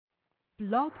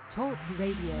Blog Talk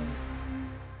Radio.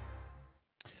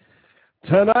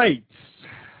 Tonight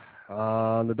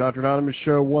on the Dr. Anonymous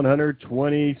Show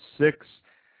 126,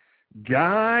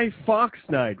 Guy Fawkes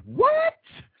Night. What?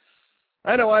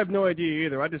 I know, I have no idea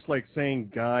either. I just like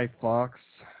saying Guy Fawkes.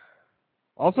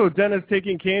 Also, dentists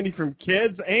taking candy from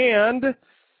kids, and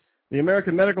the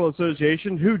American Medical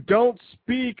Association, who don't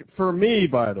speak for me,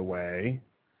 by the way,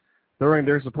 throwing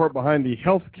their support behind the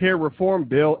health care reform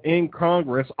bill in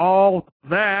Congress. All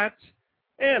that,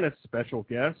 and a special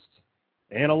guest,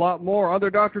 and a lot more on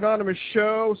the Dr. Anonymous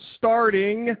Show,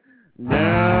 starting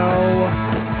now.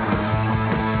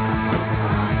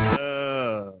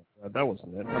 That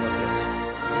wasn't it. How about this?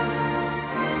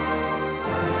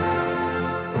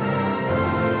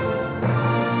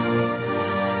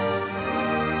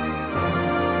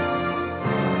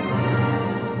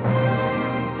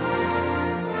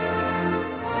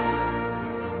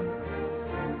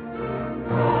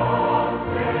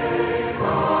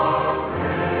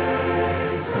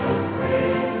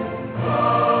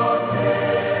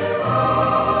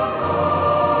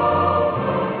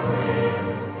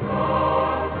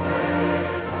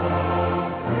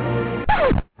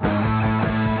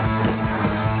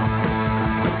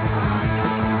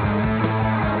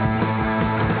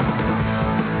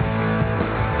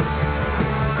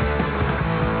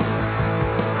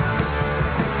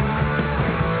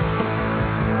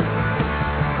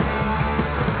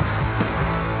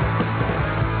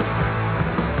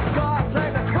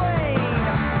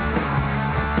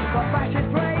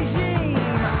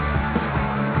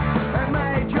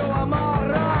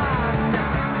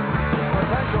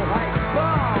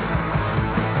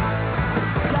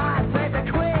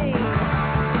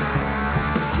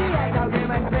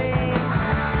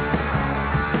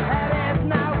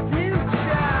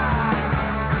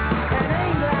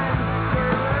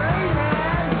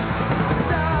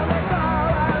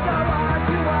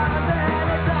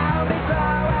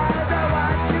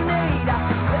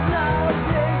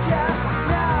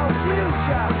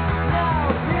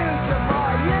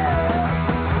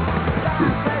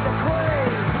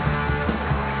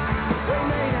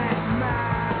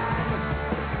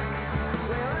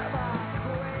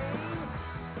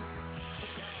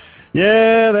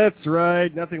 Yeah, that's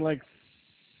right. Nothing like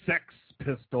Sex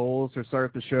Pistols to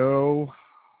start the show.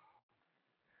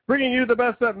 Bringing you the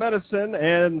best that medicine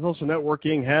and social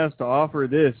networking has to offer.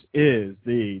 This is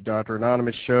the Dr.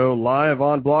 Anonymous Show live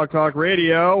on Blog Talk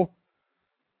Radio.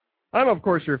 I'm, of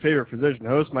course, your favorite physician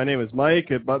host. My name is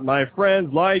Mike, but my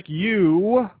friends like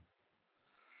you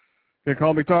can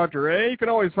call me Dr. A. You can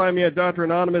always find me at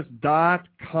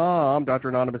dranonymous.com,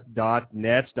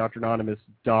 dranonymous.net,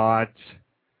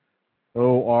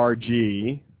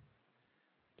 dranonymous.org.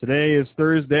 Today is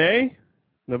Thursday,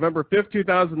 November 5th,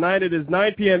 2009. It is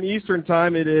 9 p.m. Eastern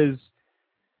Time. It is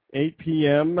 8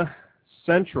 p.m.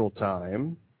 Central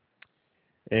Time.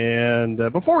 And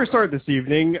before we start this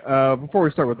evening, before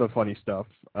we start with the funny stuff,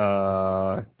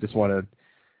 just want to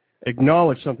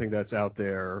acknowledge something that's out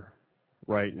there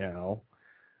right now.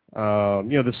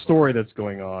 The story that's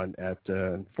going on at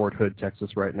Fort Hood,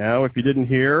 Texas right now. If you didn't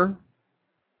hear,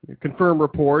 confirmed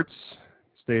reports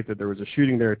state that there was a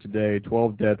shooting there today,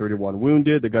 12 dead, 31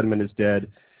 wounded. The gunman is dead,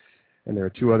 and there are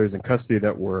 2 others in custody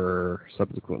that were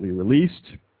subsequently released.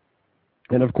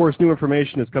 And, of course, new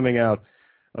information is coming out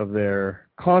of there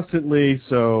constantly.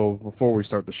 So before we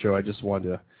start the show, I just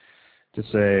wanted to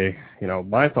say,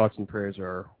 my thoughts and prayers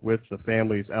are with the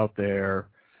families out there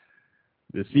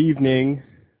this evening.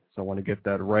 So I want to get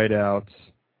that right out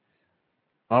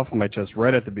off my chest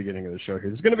right at the beginning of the show here.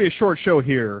 There's going to be a short show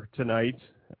here tonight,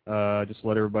 just to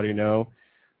let everybody know.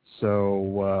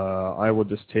 So I will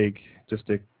just take just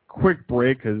a quick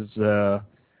break because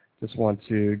just want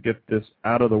to get this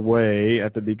out of the way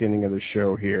at the beginning of the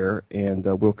show here, and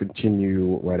we'll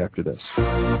continue right after this. Turn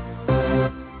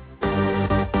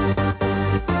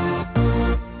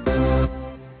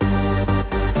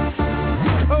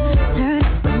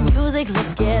up the music,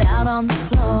 let's get out on the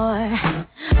floor.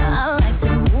 I like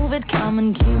to move it, come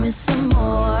and give me some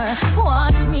more.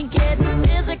 Watch me get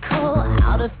physical,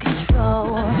 out of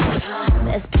control.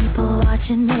 There's people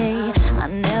watching me, I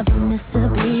never miss a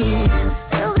beat.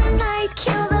 Still the night,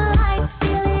 kill the light,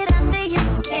 feel it under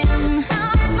your skin.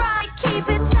 It's right, keep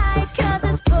it tight, 'cause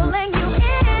it's pulling you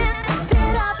in.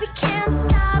 Spit up, you can't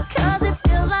stop, 'cause it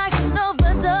feels like an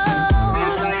overdose.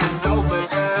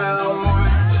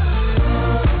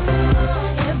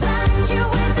 If I you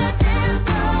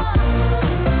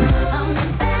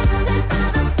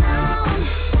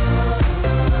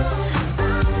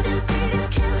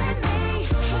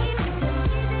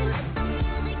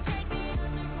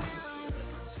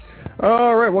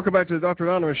welcome back to the Dr.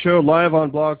 Anonymous Show, live on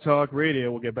Blog Talk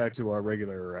Radio. We'll get back to our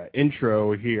regular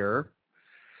intro here.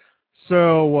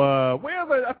 So we have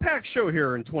a packed show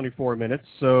here in 24 minutes,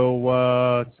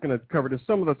 so it's going to cover just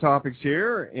some of the topics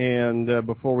here, and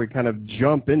before we kind of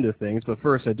jump into things, but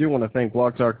first I do want to thank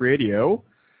Blog Talk Radio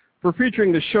for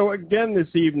featuring the show again this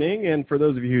evening. And for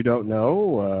those of you who don't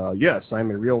know, yes,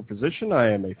 I'm a real physician. I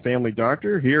am a family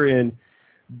doctor here in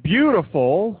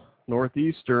beautiful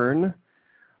northeastern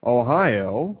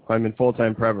Ohio. I'm in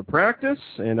full-time private practice,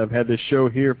 and I've had this show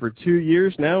here for 2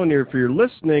 years now. And if you're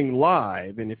listening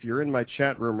live, and if you're in my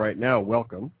chat room right now,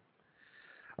 welcome.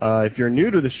 If you're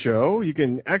new to the show, you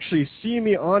can actually see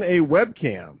me on a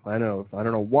webcam. I don't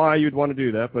know why you'd want to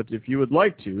do that, but if you would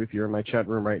like to, if you're in my chat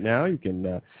room right now, you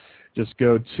can just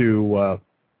go to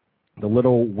the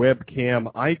little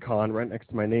webcam icon right next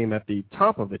to my name at the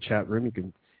top of the chat room. You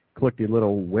can click the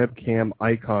little webcam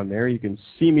icon there. You can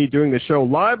see me doing the show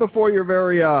live before your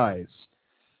very eyes.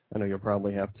 I know you'll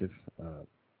probably have to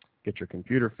get your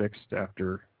computer fixed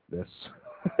after this.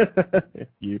 If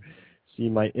you see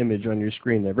my image on your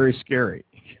screen, they're very scary.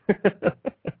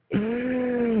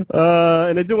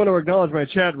 And I do want to acknowledge my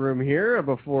chat room here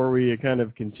before we kind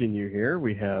of continue here.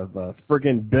 We have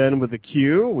friggin' Ben with a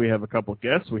Q. We have a couple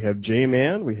guests. We have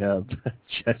J-Man. We have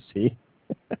Jesse.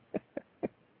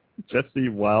 Jesse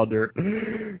Wilder.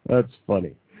 That's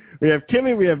funny. We have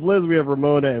Kimmy, we have Liz, we have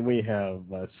Ramona, and we have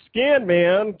Scan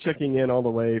Man checking in all the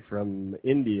way from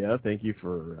India. Thank you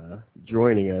for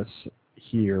joining us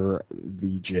here,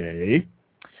 VJ.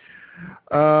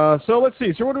 So let's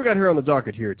see. So what do we got here on the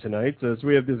docket here tonight? So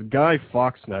we have this Guy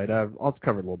Fawkes night. I'll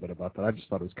cover a little bit about that. I just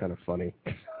thought it was kind of funny.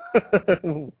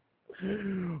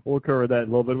 We'll cover that in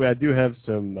a little bit. I do have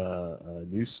some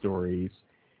news stories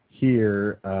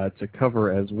here to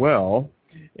cover as well.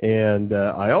 And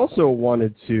I also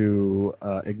wanted to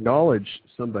acknowledge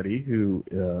somebody who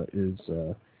is,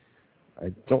 I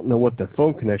don't know what the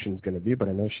phone connection is going to be, but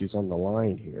I know she's on the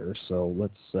line here. So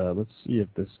let's see if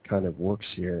this kind of works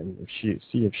here, and see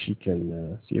if she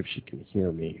can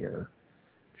hear me here.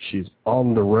 She's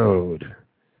on the road.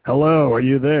 Hello, are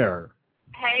you there?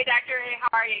 Hey, Dr. A,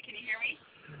 how are you? Can you hear me?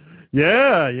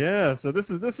 Yeah. So this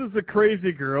is the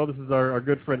Crazy Girl. This is our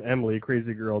good friend Emily,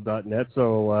 crazygirl.net.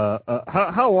 So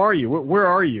how are you? Where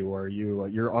are you? Are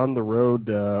you're on the road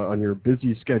on your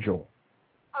busy schedule?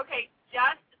 Okay,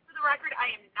 just for the record,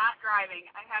 I am not driving.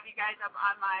 I have you guys up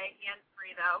on my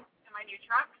hands-free though in my new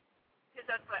truck, because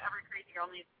that's what every crazy girl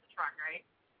needs, is a truck, right?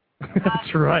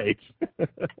 That's right.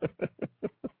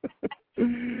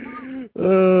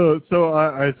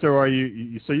 So are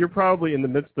you? So you're probably in the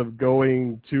midst of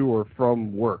going to or from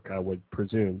work, I would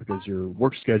presume, because your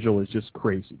work schedule is just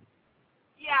crazy.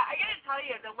 Yeah, I gotta tell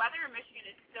you, the weather in Michigan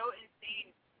is so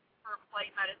insane for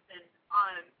flight medicine.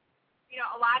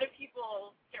 A lot of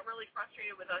people get really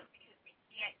frustrated with us because we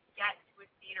can't get to a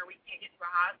scene or we can't get to a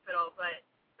hospital. But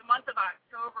the month of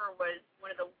October was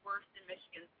one of the worst in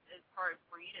Michigan as far as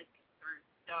rain is concerned.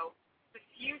 So the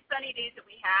few sunny days that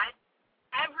we had,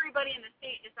 everybody in the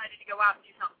state decided to go out and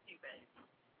do something stupid.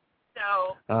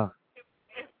 So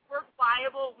if we're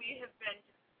flyable, we have been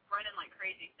just running like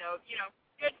crazy. So,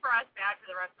 good for us, bad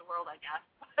for the rest of the world, I guess.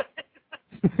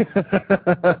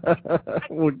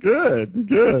 Well, good.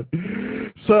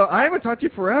 So I haven't talked to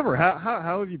you forever.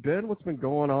 How have you been? What's been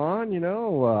going on?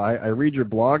 I read your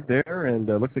blog there, and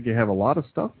it looks like you have a lot of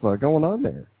stuff going on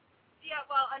there. Yeah,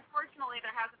 well, unfortunately,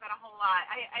 there hasn't been a whole lot.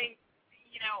 I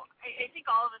think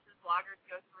all of us as bloggers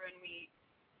go through, and we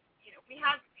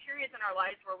have periods in our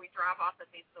lives where we drop off the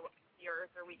face of the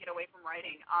earth, or we get away from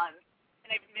writing. And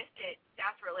I've missed it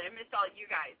desperately. I missed all you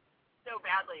guys so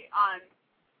badly.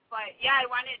 But yeah,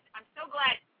 I'm so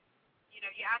glad, you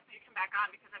asked me to come back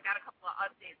on, because I've got a couple of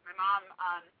updates. My mom,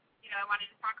 I wanted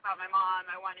to talk about my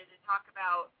mom. I wanted to talk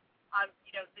about,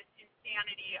 this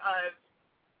insanity of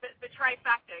the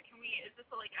trifecta. Is this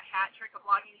like a hat trick, a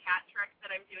blogging hat trick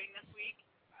that I'm doing this week?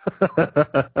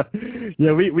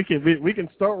 Yeah, we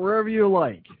can start wherever you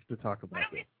like to talk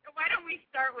about it. Why don't we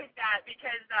start with that?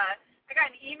 Because I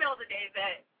got an email today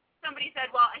that somebody said,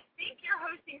 well, I think you're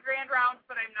hosting Grand Rounds,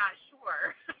 but I'm not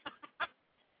sure.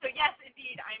 So yes,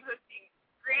 indeed, I'm hosting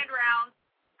Grand Rounds.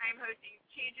 I'm hosting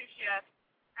Change of Shift,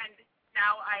 and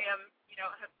now I am,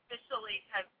 officially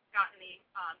have gotten the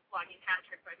blogging hat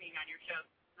trick by being on your show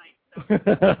tonight.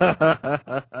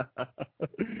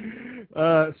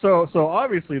 So. So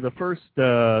obviously the first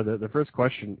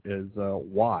question is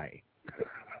why.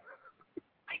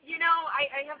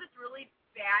 I have this really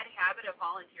bad habit of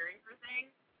volunteering for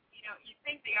things. You'd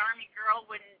think the Army girl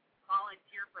wouldn't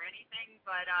volunteer for anything,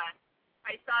 but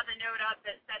I saw the note up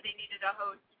that said they needed a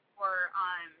host for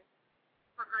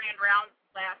for grand rounds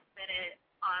last minute.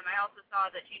 I also saw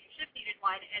the change of shift needed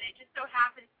one, and it just so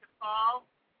happens to fall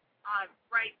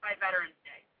right by Veterans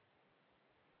Day.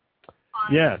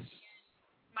 Yes.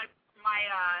 My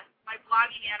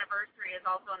blogging anniversary is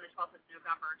also on the 12th of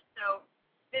November, so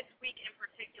this week in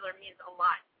particular means a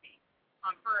lot to me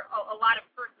for a lot of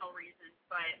personal reasons,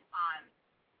 but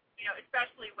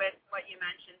especially with what you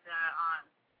mentioned, the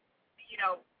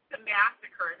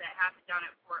massacre that happened down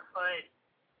at Fort Hood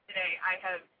today.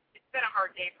 It's been a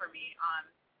hard day for me.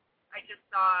 I just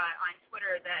saw on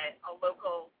Twitter that a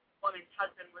local woman's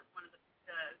husband was one of the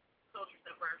soldiers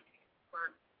that were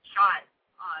shot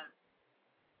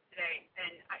today,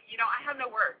 and I have no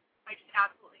words. I just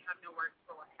absolutely have no words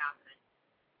for what happened.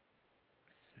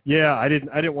 Yeah, I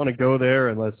didn't want to go there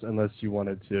unless you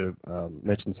wanted to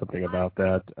mention something about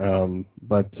that.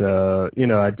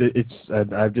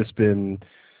 I've just been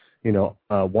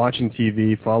watching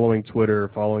TV, following Twitter,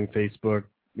 following Facebook,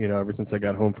 ever since I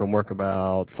got home from work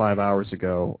about 5 hours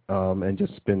ago, and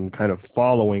just been kind of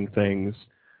following things.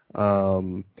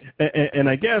 And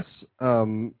I guess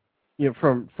from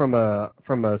a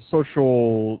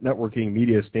social networking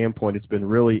media standpoint, it's been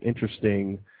really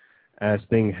interesting as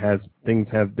things have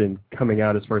been coming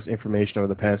out as far as information over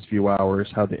the past few hours,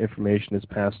 how the information is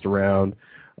passed around,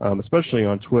 especially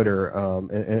on Twitter,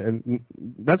 and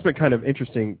that's been kind of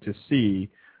interesting to see.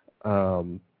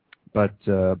 But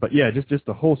yeah, just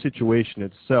the whole situation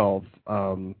itself,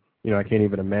 I can't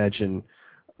even imagine,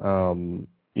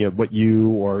 what you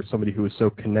or somebody who is so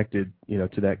connected,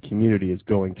 to that community is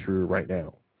going through right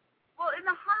now. Well, in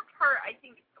the hard part, I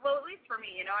think, at least for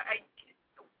me,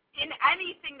 in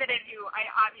anything that I do, I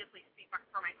obviously speak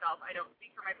for myself. I don't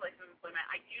speak for my place of employment.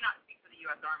 I do not speak for the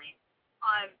U.S. Army.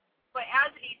 But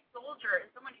as a soldier and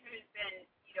someone who has been,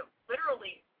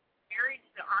 literally married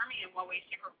to the Army in one way,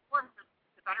 shape, or form for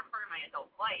the better part of my adult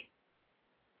life,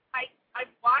 I've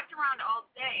walked around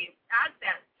all day as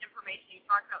that information you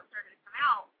talked about started to come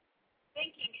out,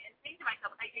 thinking to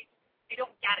myself, I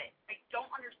don't get it. I don't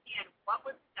understand what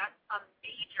was that a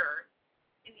major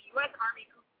in the U.S. Army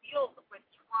who deals with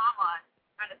trauma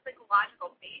on a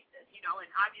psychological basis, and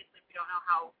obviously we don't know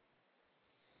how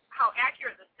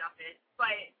accurate this stuff is,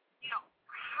 but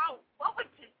what would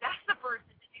possess a person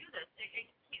to do this? I can't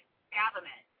fathom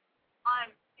it.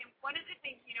 And one of the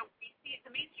things, we see at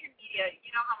the mainstream media,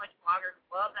 how much bloggers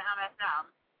love the MSM,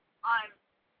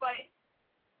 but,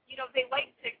 they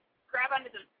like to grab onto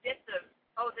those bits of,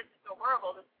 oh, this is so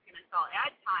horrible, this is going to sell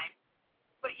ad time.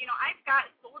 But, I've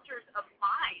got soldiers of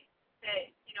mine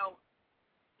that,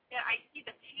 that I see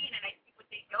the pain and I see what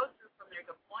they go through from their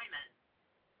deployment.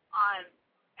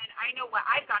 And I know what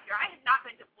I've gone through. I have not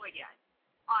been deployed yet.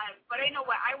 But I know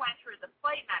what I went through as a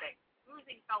flight medic,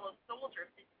 losing fellow soldiers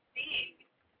and seeing,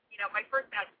 my first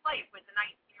bad flight was a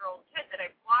 19-year-old kid that I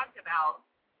blogged about,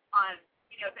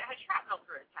 that had shrapnel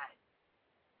through his head.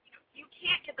 You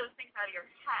can't get those things out of your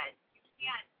head.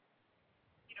 You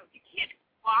can't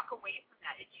walk away from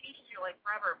that. It changes your life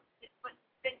forever. But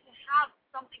then to have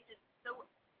something just so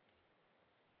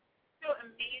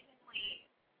amazingly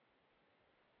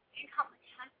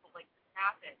incomprehensible like this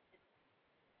happen,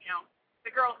 the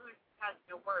girl who has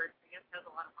no words, I guess, has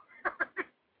a lot of words.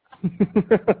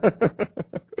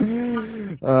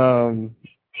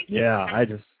 Yeah,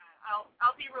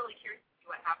 I'll be really curious to see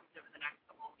what happens over the next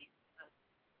couple of weeks.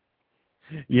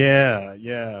 Yeah.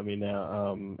 I mean,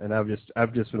 and I've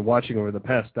just been watching over the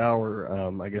past hour.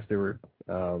 I guess they were,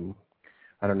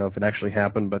 I don't know if it actually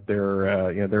happened, but they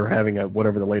were having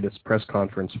whatever the latest press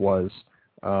conference was,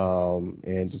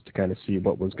 and just to kind of see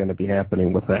what was going to be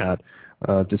happening with that,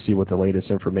 to see what the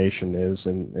latest information is,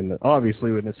 and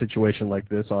obviously in a situation like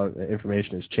this,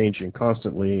 information is changing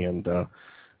constantly, and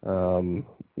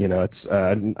it's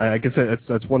I guess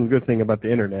that's one good thing about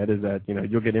the internet is that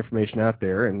you'll get information out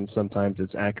there, and sometimes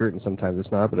it's accurate and sometimes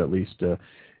it's not, but at least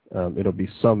it'll be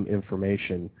some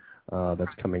information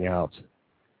that's coming out.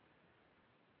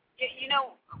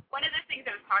 One of the things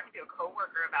I was talking to a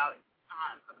coworker about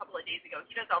a couple of days ago,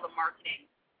 he does all the marketing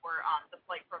for the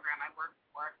flight program I work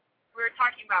for. We were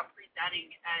talking about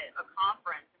presenting at a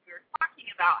conference, and we were talking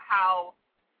about how,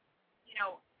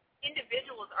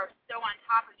 individuals are so on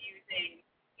top of using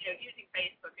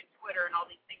Facebook and Twitter and all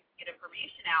these things to get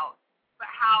information out, but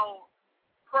how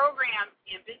programs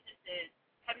and businesses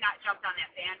have not jumped on that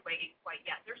bandwagon quite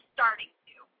yet. They're starting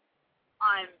to.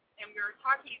 And we were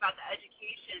talking about the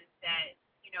education that,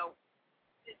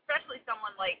 especially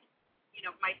someone like,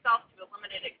 myself to a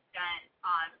limited extent,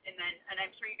 and I'm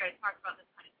sure you guys talked about this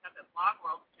kind of stuff at Blog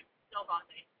World, which I'm still on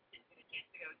the didn't get a chance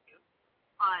to go to,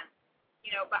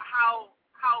 but how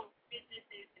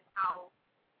businesses and how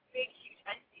big, huge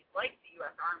entities like the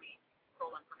U.S. Army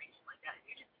control information like that.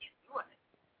 You just can't do it.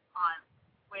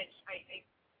 Which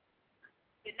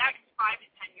the next 5 to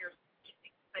 10 years just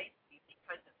excites me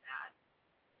because of that.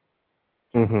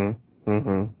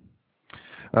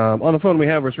 On the phone we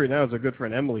have with us right now is a good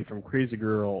friend Emily from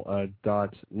Crzegrl.net.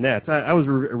 I was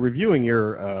reviewing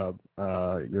your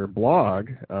blog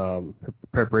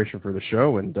preparation for the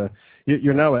show, and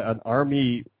you're now an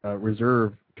Army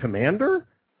Reserve commander.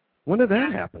 When did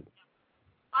that happen?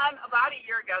 About a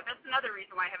year ago. That's another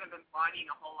reason why I haven't been blogging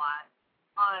a whole lot.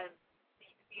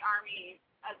 The Army,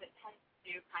 as it tends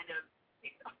to kind of,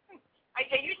 I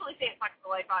usually say it sucks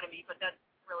the life out of me, but that's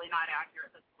really not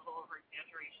accurate. That's a little over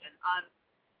exaggeration.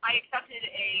 I accepted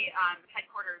a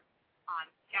headquarters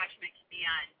detachment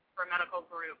command for a medical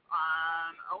group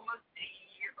almost a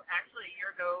year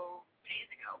ago, 2 days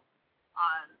ago.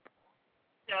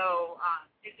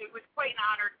 It was quite an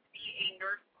honor to be a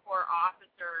nurse corps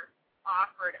officer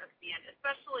offered a command,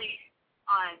 especially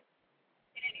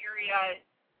in an area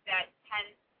that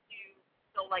tends to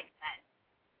still like men.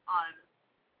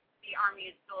 The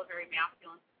Army is still a very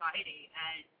masculine society,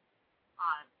 and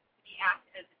to be asked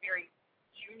as a very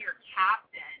junior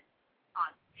captain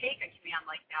take a command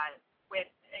like that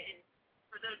and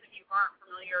for those of you who aren't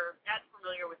as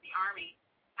familiar with the Army,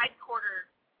 headquarters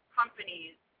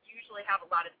companies usually have a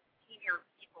lot of senior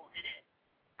people in it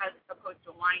as opposed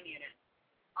to a line unit.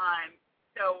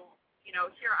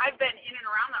 Here I've been in and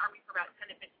around the Army for about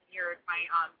 10 to 15 years. My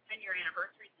 10-year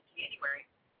anniversary is in January.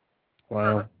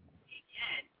 Wow.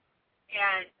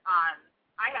 And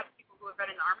I have people who have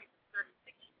been in the Army for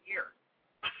 36 years.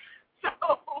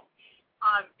 So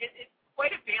it's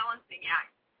quite a balancing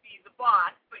act to be the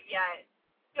boss, but yet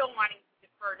still wanting to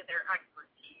defer to their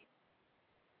expertise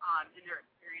and their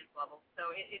experience level. So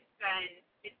it's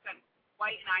been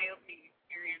quite an eye-opening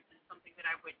experience and something that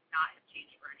I would not have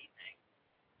changed for anything.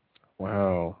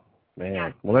 Wow, man. Yeah.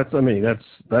 Well,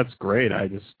 that's great. I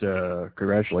just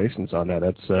congratulations on that.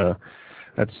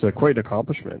 That's quite an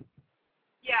accomplishment.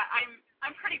 Yeah,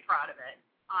 I'm pretty proud of it.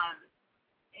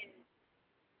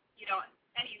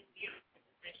 Any leadership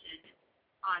position,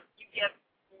 you give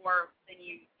more than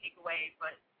you take away,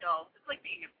 but still, it's like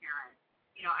being a parent.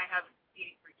 I have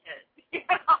 83 kids.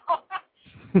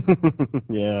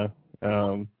 Yeah.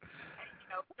 Don't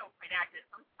quite act it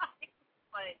sometimes,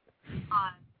 but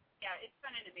yeah, it's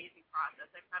been an amazing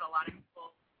process. I've met a lot of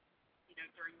people,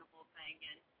 during the whole thing,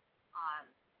 and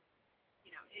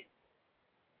it's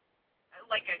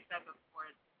like I said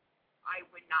before, I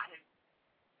would not have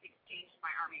exchanged my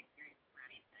Army experience for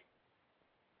anything.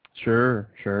 Sure.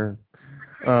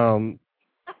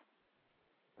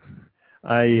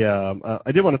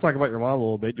 I did want to talk about your mom a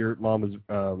little bit. Your mom was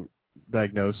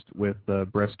diagnosed with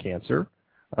breast cancer,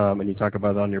 and you talk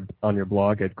about it on your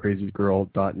blog at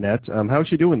Crzegrl.net. How is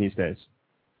she doing these days?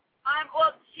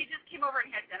 Well, she just came over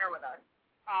and had dinner with us.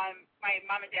 My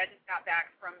mom and dad just got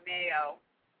back from Mayo.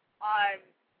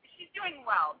 She's doing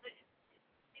well.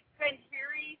 It's been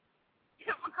very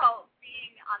difficult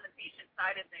being on the patient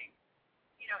side of things.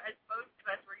 As most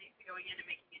of us were used to going in and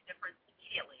making a difference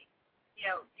immediately.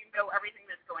 You know everything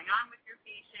that's going on with your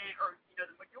patient, or the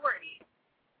majority.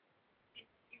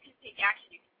 You can take action.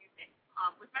 You can do things.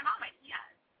 With my mom, I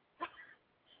can't.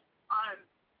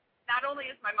 Not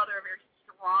only is my mother a very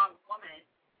strong woman,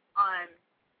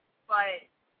 but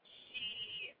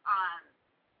she,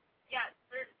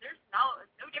 there's no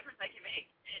difference I can make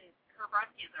in her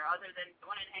breast cancer other than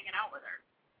going and hanging out with her,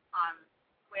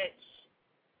 which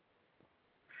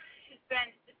it's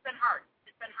been hard.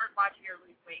 It's been hard watching her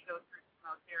lose weight, go through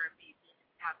chemotherapy, be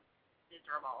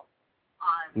miserable.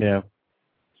 Yeah.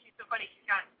 She's so funny. She's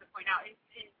gotten to the point now, and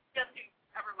just so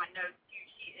everyone knows too,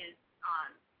 she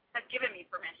has given me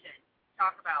permission to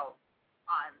talk about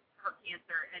her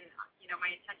cancer, and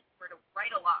my intentions were to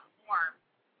write a lot more,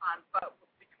 but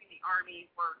between the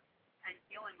Army work and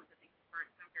dealing with the things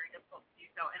it's been very difficult to do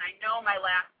so. And I know my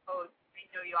last post, I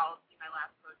know you all have seen my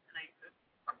last post, and I'm so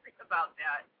sorry about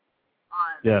that.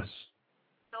 Yes.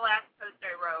 The last post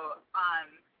I wrote,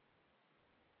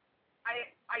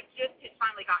 I just had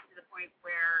finally gotten to the point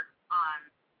where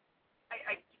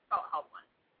I just felt helpless.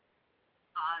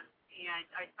 And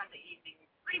I spent the evening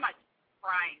pretty much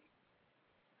crying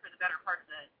for the better part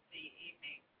of the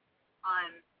evening,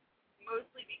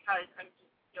 mostly because I'm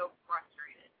just so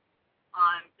frustrated.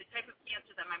 The type of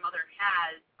cancer that my mother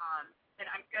has, and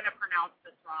I'm going to pronounce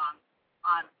this wrong,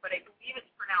 but I believe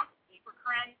it's pronounced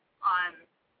Crzegrl.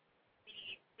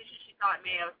 The physician she saw at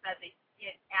Mayo said they see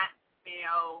it at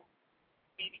Mayo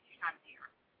maybe 2 times a year.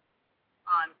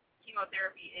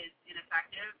 Chemotherapy is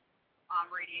ineffective.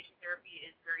 Radiation therapy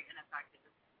is very ineffective,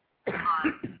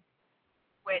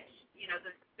 which,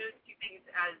 those two things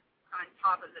as on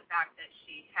top of the fact that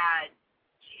she has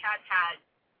had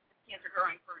cancer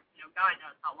growing for, God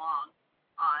knows how long,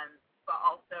 but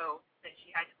also that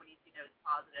she had 22 nodes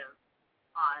positive,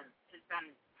 has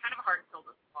been kind of a hard pill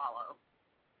to swallow.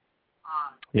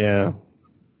 Yeah.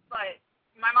 But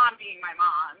my mom being my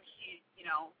mom, she's,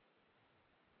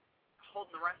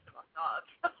 holding the rest of us up.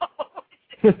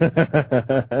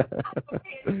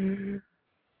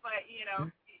 But,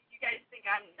 you guys think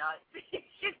I'm nuts. You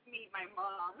should meet my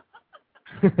mom.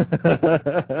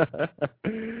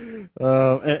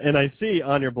 And I see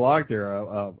on your blog there,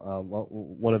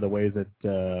 one of the ways that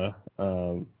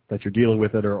you're dealing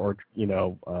with it, or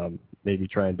maybe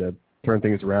trying to turn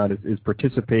things around, is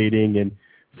participating in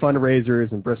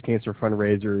fundraisers and breast cancer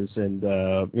fundraisers and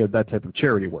that type of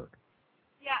charity work.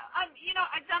 Yeah,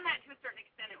 I've done that to a certain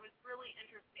extent. It was really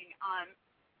interesting.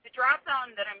 The drop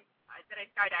zone that I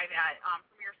skydive at,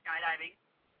 Premier Skydiving,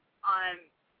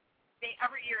 they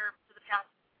every year for the past,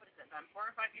 what has it been,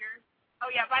 4 or 5 years? Oh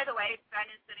yeah, by the way, Ben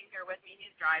is sitting here with me.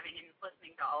 He's driving and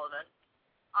listening to all of this.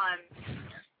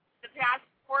 The past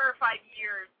 4 or 5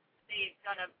 years, they've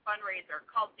done a fundraiser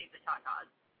called Save the Tatas,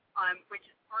 which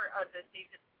is part of the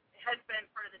has been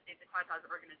part of the Save the Tatas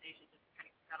organization. Just kind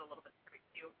of got a little bit straight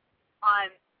too.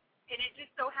 And it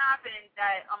just so happened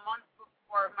that a month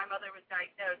before my mother was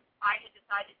diagnosed, I had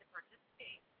decided to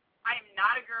participate. I am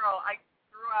not a girl. I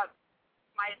grew up.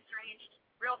 My estranged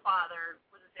real father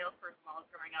was a salesperson while I was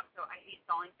growing up, so I hate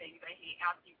selling things. I hate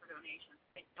asking for donations.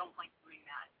 I don't like doing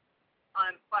that.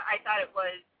 But I thought it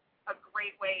was a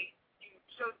great way to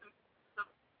show some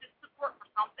just support for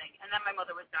something. And then my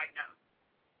mother was diagnosed.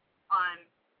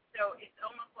 So it's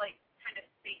almost like kind of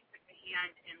fate took the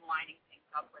hand in lining things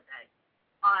up with it.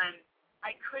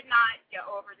 I could not get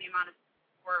over the amount of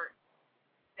support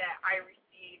that I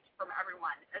received from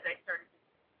everyone as I started to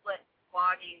split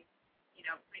blogging,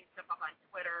 putting stuff up on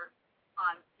Twitter.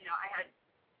 I had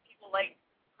people like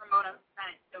Cremona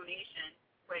sent donations,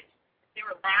 which they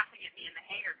were laughing at me in the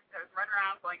hangar because I was running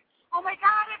around going, "Oh my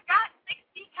God, I've got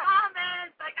 60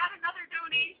 comments! I got another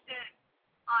donation!"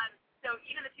 So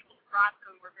even the people across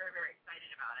them were very, very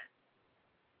excited about it.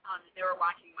 They were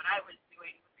watching what I was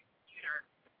doing with the computer,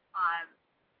 and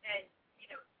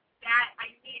that I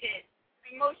needed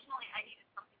emotionally. I needed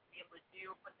something to be able to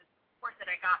do, but the support that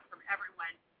I got from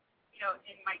everyone,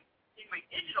 in my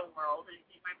digital world and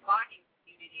in my blogging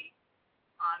community,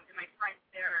 and my friends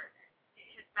there, it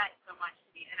has meant so much to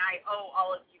me, and I owe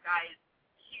all of you guys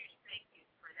huge thank yous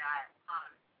for that.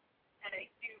 And I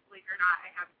do, believe it or not,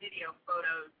 I have video,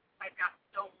 photos. I've got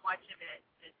so much of it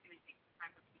that it's going to take some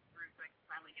time to put through so I can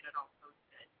finally get it all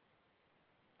posted.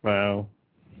 Wow.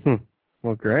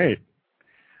 Well, great.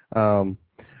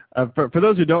 For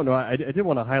those who don't know, I did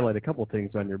want to highlight a couple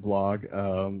things on your blog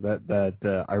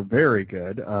that are very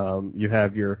good. You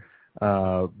have your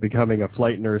Becoming a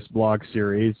Flight Nurse blog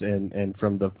series, and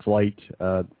from the Flight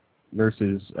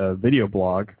Nurses video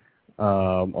blog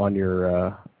on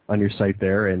your site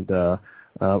there, and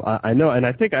I know, and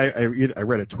I think I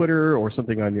read a Twitter or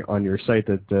something on your site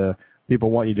that people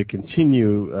want you to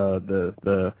continue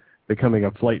the Becoming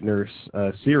a Flight Nurse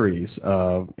series,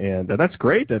 and that's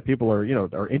great that people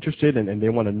are interested and they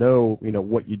want to know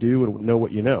what you do and know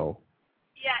what you know.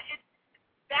 Yeah,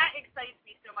 that excites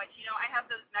me so much. I have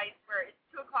those nights where it's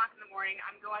 2:00 in the morning.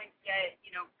 I'm going to get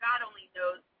God only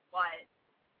knows what.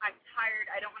 I'm tired.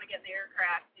 I don't want to get in the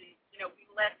aircraft, and we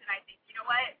lift, and I think,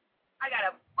 what? I got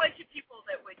a bunch of people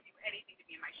that would do anything to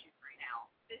be in my shoes right now.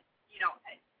 This,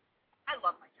 I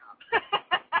love my job.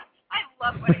 I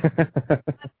love what I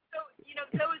do.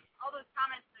 All those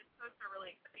comments and those posts are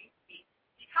really exciting to me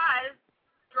because,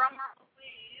 drum roll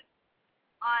please,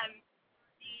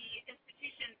 the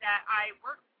institution that I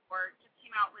work for just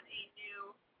came out with a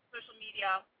new social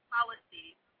media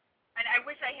policy, and I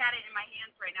wish I had it in my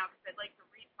hands right now because I'd like to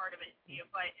read part of it to you,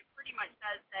 but it pretty much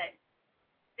says that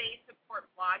they support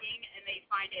blogging and they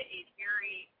find it a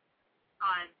very,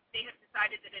 they have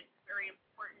decided that it's a very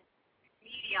important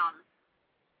medium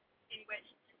in which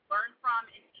to learn from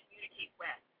and communicate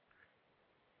with.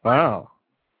 Wow.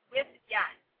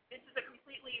 Yes, this is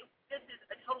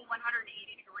a total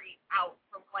 180-degree out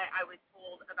from what I was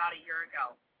told about a year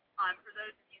ago. For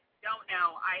those of you who don't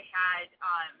know, I had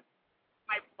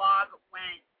my blog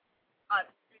went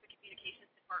through the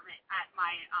communications department at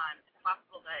my the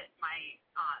hospital that my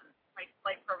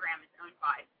flight program is owned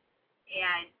by,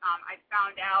 and I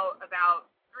found out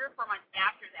about 3 or 4 months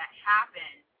after that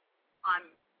happened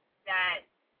that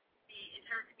the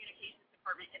entire communications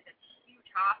department at this huge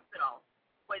hospital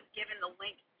was given the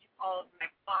link to all of my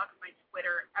blogs, my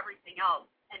Twitter, everything else,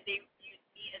 and they used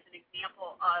me as an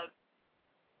example of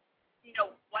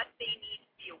what they need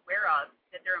to be aware of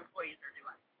that their employees are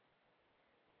doing.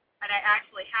 And I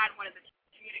actually had one of the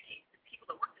people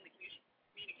that worked in the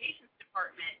communications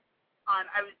department.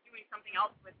 I was doing something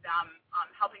else with them,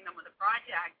 helping them with a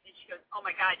project, and she goes, "Oh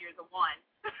my God, you're the one."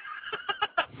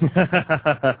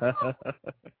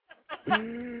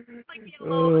 Like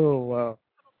wow.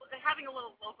 Having a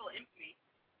little local infamy.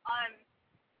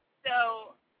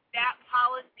 So that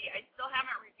policy, I still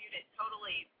haven't reviewed it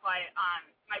totally, but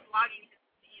my blogging has,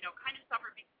 kind of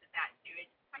suffered because of that too. It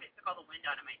just kind of took all the wind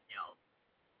out of my sails.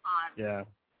 Yeah.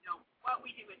 What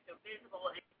we do is so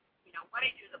visible, and what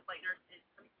I do as a flight nurse is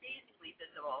amazingly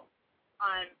visible.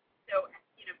 So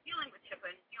dealing with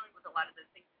HIPAA and dealing with a lot of those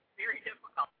things is very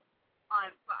difficult.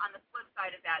 But on the flip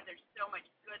side of that, there's so much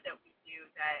good that we do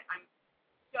that I'm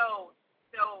so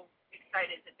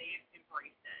excited that they've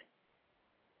embraced it.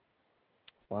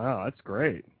 Wow, that's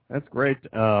great. That's great.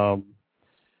 So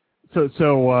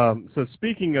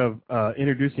speaking of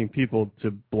introducing people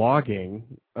to blogging,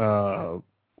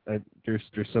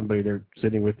 there's somebody there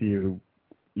sitting with you.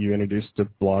 You introduced to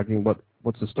blogging.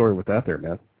 What's the story with that there,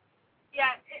 man?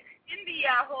 Yeah, in the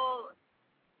whole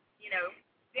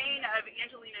vein of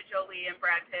Angelina Jolie and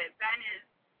Brad Pitt, Ben is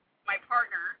my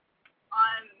partner.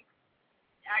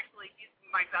 Actually, he's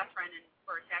my best friend, and of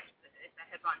course, actually, it's a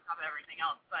hip on top of everything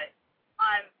else. But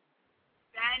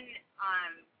Ben,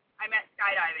 I met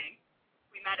skydiving.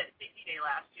 We met at Safety Day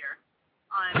last year.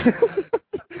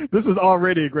 This is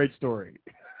already a great story.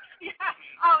 Yeah.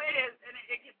 Oh, it is, and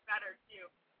it gets better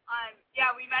too.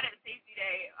 Yeah, we met at Safety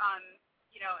Day.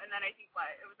 And then I think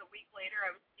it was a week later.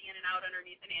 I was standing out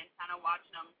underneath an antenna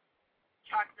watching them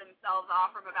chuck themselves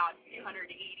off from about 280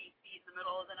 feet in the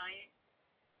middle of the night.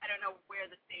 I don't know where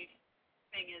the safe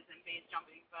thing is in base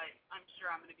jumping, but I'm sure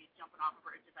I'm going to be jumping off a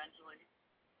bridge eventually,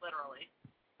 literally.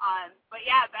 But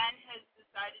yeah, Ben has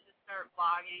decided to start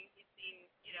blogging. He's seen,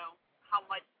 how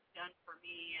much it's done for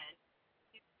me, and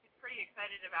he's pretty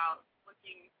excited about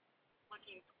looking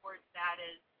towards that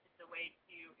as a way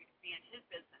to expand his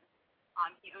business.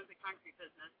 He owns a concrete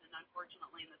business, and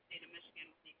unfortunately, in the state of Michigan,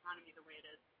 with the economy the way it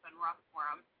is, it's been rough for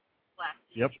him last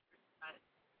few years. But,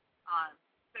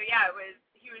 so yeah,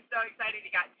 he was so excited. He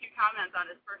got 2 comments on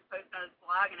his first post on his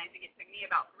blog, and I think it took me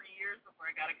about 3 years before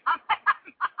I got a comment on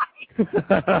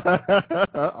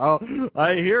mine.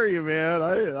 I hear you, man.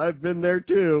 I've been there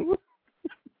too.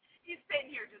 He's sitting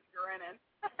here just grinning.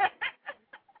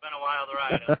 It's been a wild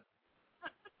ride.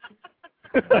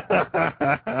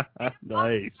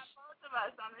 Nice. Both of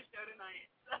us on the show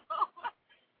tonight. So.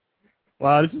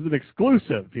 Wow, this is an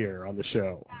exclusive here on the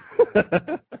show. Exclusive.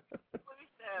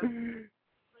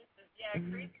 Yeah,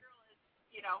 Crzegrl is,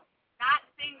 not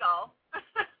single.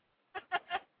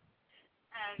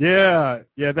 And,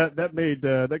 yeah, that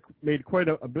made quite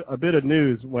a bit of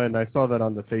news when I saw that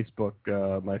on the Facebook,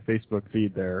 my Facebook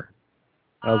feed there.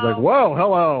 I was like, whoa,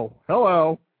 hello. Yeah.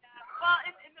 Well,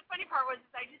 and the funny part was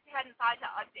I just hadn't thought to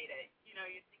update it.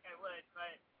 You'd think I would,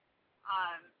 but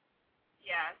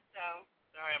yeah. So.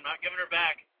 Sorry, I'm not giving her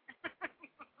back.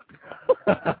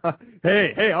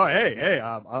 Hey!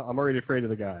 I'm already afraid of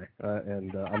the guy,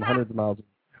 and I'm hundreds of miles.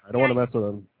 I don't want to mess with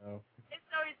him. So.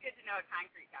 It's always good to know a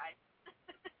concrete guy.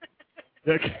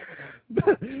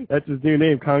 That's his new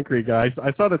name, Concrete Guy.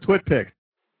 I saw the twit pic.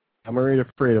 I'm already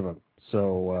afraid of him.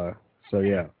 So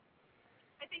yeah.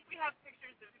 I think we have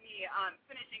pictures of me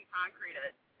finishing concrete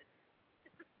at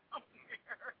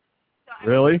somewhere. So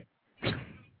Really?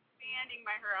 Expanding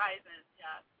my horizons,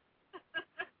 yeah.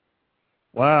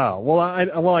 Wow. Well,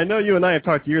 I know you and I have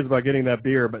talked years about getting that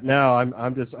beer, but now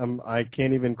I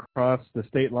can't even cross the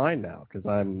state line now because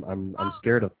I'm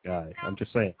scared of the guy. I'm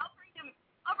just saying. I'll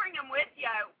bring him with you.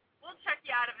 We'll check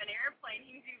you out of an airplane.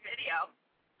 He can do video.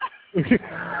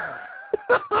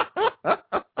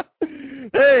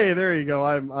 Hey, there you go.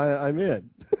 I'm in.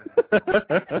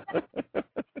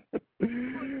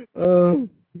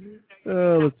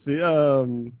 Let's see.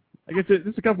 I guess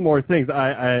just a couple more things.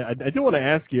 I do want to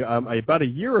ask you. About a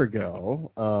year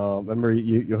ago, remember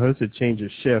you hosted Change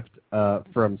of Shift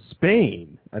from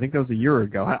Spain. I think that was a year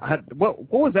ago.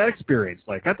 What was that experience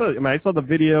like? I saw the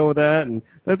video of that, and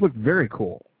that looked very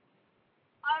cool.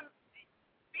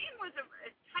 Spain was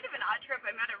kind of an odd trip.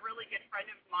 I met a really good friend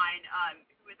of mine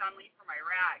who was on leave from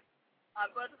Iraq.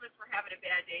 Both of us were having a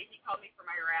bad day. He called me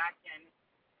from Iraq, and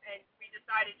we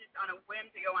decided just on a whim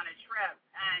to go on a trip.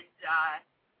 And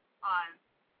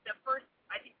the first,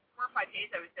 I think, 4 or 5 days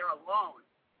I was there alone.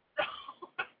 So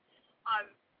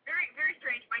very, very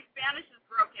strange. My Spanish is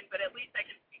broken, but at least I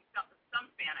can speak some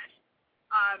Spanish.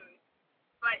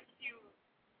 But to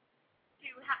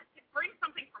bring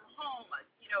something from home,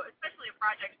 especially a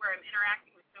project where I'm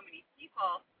interacting with so many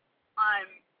people,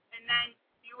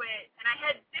 it, and I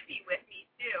had Zippy with me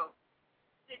too.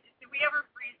 Did we ever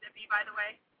freeze Zippy, by the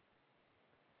way?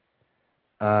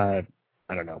 I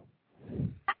don't know.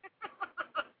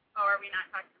 Oh, are we not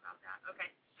talking about that?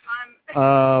 Okay.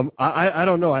 I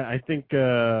don't know. I think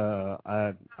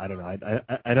I don't know.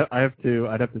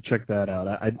 I'd have to check that out.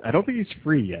 I don't think he's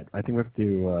free yet. I think we have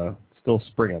to still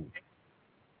spring him.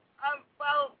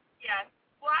 Well, yeah.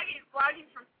 Blogging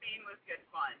from Spain was good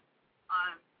fun.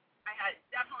 I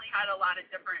definitely had a lot of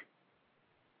different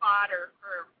fodder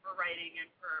for writing and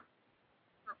for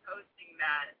posting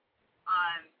that.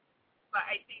 But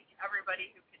I think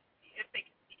everybody who could see, if they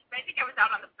could see, I think I was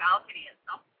out on the balcony at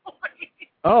some point.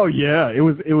 Oh yeah, it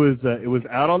was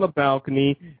out on the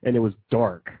balcony and it was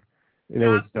dark, and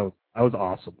that was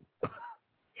awesome.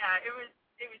 Yeah, it was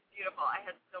beautiful. I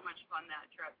had so much fun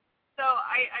that trip. So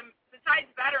I'm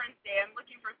besides Veterans Day, I'm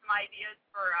looking for some ideas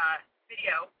for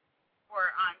video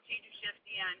for Change of Shift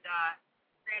and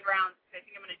Grand Rounds. I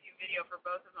think I'm going to do video for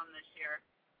both of them this year,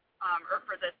 or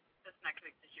for this next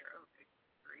week this year. Oh, good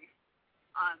grief.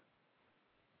 I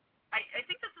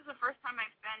think this is the first time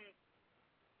I've been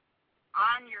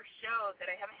on your show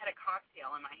that I haven't had a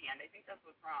cocktail in my hand. I think that's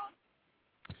what's wrong.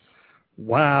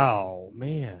 Wow,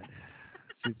 man.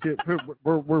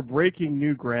 we're breaking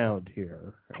new ground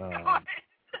here. Right.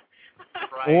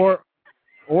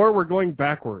 Or we're going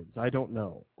backwards. I don't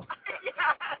know.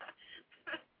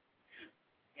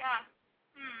 Yeah.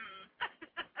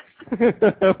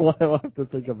 Well, I'll have to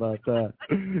think about that.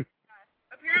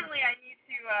 Apparently, I need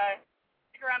to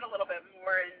stick around a little bit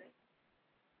more and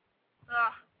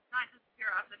not disappear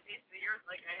off the face of the earth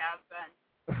like I have been.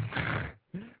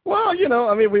 Well,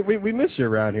 I mean, we miss you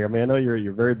around here. I mean, I know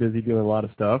you're very busy doing a lot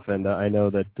of stuff, and I know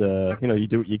that you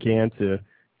do what you can to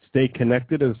stay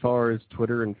connected as far as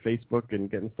Twitter and Facebook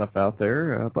and getting stuff out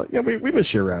there. But yeah, we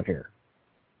miss you around here.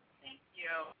 Thank you.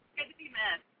 Good to be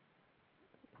missed.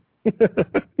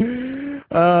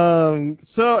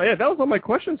 So yeah, that was all my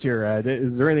questions here.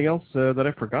 Is there anything else that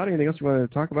I forgot? Anything else you wanted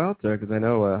to talk about? Because I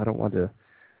know I don't want to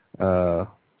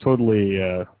totally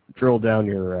drill down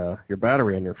your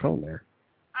battery on your phone there.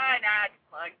 Nah, it's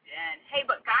plugged in. Hey,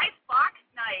 but Guy Fawkes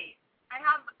Night, I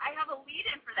have a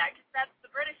lead-in for that because that's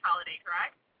the British holiday,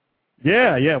 correct?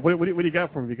 Yeah. What do you got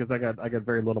for me? Because I got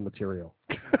very little material.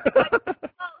 Well,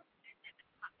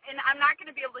 and I'm not going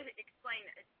to be able to explain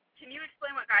it. Can you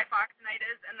explain what Guy Fawkes Night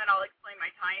is, and then I'll explain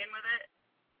my tie-in with it?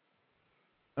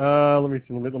 Let me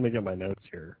see. Let me get my notes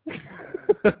here.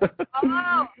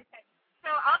 Oh, okay. So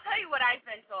I'll tell you what I've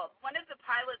been told. One of the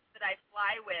pilots that I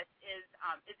fly with is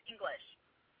English,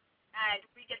 and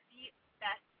we get the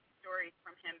best stories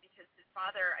from him because his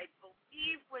father, I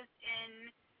believe, was in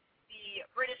the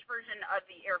British version of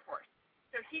the Air Force.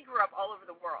 So he grew up all over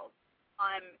the world.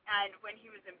 And when he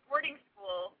was in boarding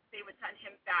school, they would send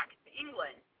him back to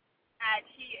England. And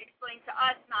he explained to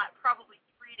us, not probably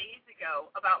 3 days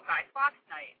ago, about Guy Fawkes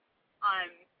Night,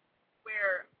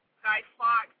 where Guy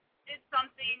Fawkes did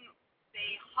something,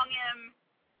 they hung him,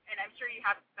 and I'm sure you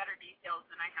have better details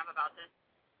than I have about this.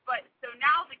 But so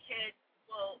now the kids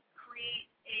will create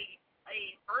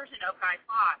a version of Guy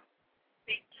Fawkes.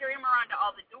 They carry him around to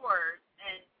all the doors,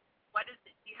 and what is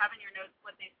it? Do you have in your notes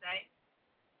what they say?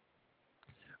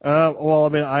 Well, I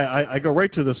mean, I go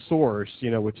right to the source,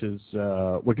 which is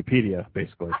Wikipedia,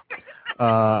 basically.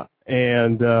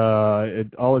 And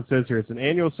all it says here, it's an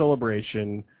annual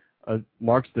celebration,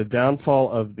 marks the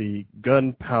downfall of the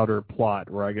gunpowder plot,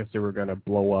 where I guess they were going to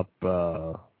blow up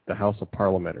the House of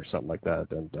Parliament or something like that,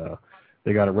 and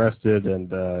they got arrested,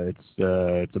 and it's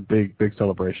a big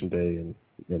celebration day in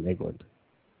England.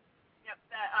 Yep.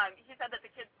 He said that the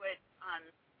kids would,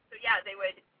 they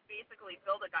would basically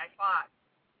build a Guy Fawkes,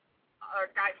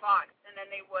 and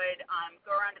then they would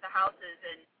go around to the houses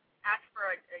and ask for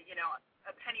a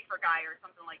penny for Guy or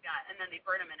something like that, and then they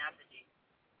burn him in effigy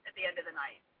at the end of the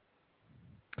night.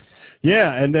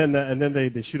 Yeah, and then they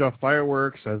shoot off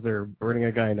fireworks as they're burning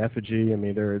a guy in effigy. I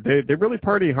mean, they really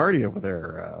party hardy over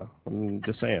there. I'm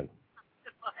just saying.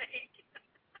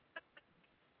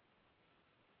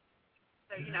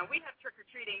 So we have trick or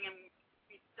treating and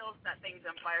we still set things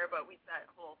on fire, but we set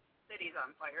whole cities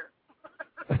on fire.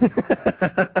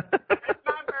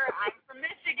 Remember, I'm from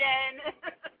Michigan.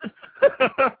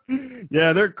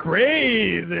 Yeah, they're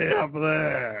crazy up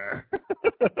there.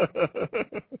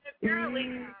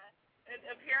 Apparently,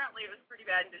 it was pretty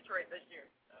bad in Detroit this year.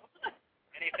 So.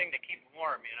 Anything to keep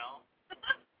warm,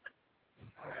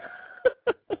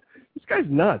 This guy's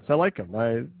nuts. I like him.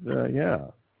 Yeah.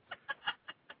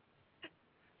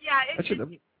 Yeah, it takes a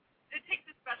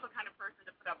special kind of person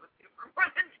to put up with you for more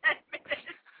than 10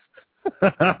 minutes.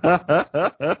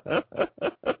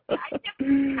 I can't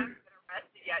believe he hasn't been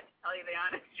arrested yet.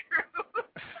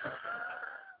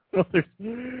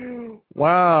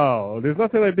 Wow, there's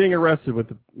nothing like being arrested with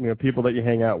the people that you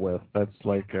hang out with. That's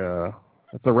like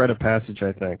that's a rite of passage,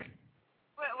 I think.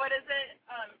 What is it?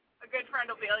 A good friend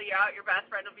will bail you out. Your best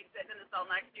friend will be sitting in the cell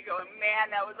next to you, going, "Man,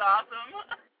 that was awesome."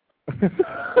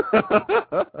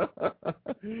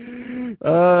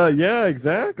 Yeah,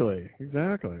 exactly.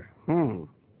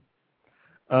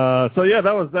 So yeah,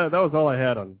 that was all I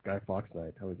had on Guy Fawkes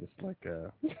Night. I was just like,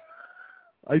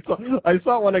 I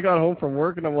saw it when I got home from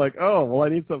work, and I'm like, oh, well, I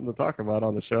need something to talk about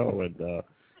on the show, and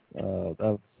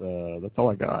that's all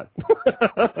I got. Still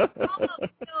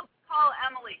call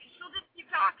Emily, 'cause she'll just keep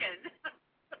talking.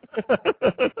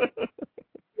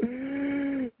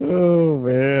 Oh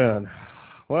man.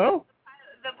 Well,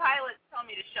 the pilots tell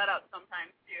me to shut up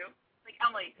sometimes too. Like,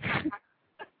 Emily.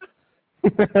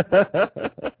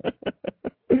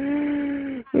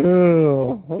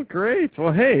 Oh, well, great.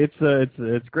 Well, hey,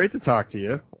 it's great to talk to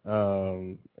you.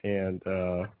 And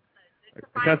I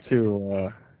got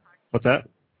to what's that?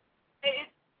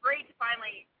 It's great to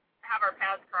finally have our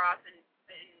paths cross and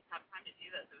have time to do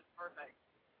this. It was perfect.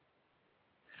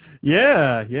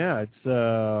 Yeah, it's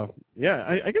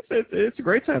I guess it's a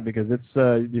great time because it's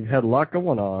you've had a lot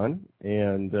going on,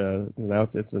 and now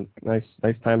it's a nice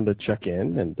time to check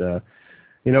in, and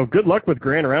good luck with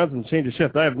grand rounds and change of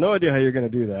shift. I have no idea how you're going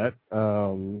to do that,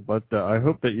 but I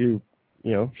hope that you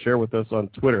share with us on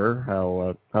Twitter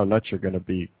how nuts you're going to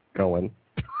be going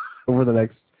over the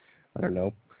next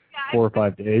 4 or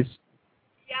 5 days.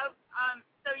 Yep.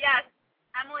 So yes,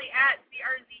 Emily at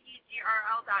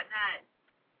crzegrl.net.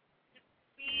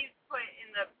 Please put in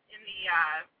the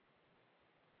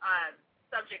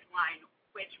subject line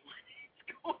which one is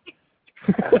going.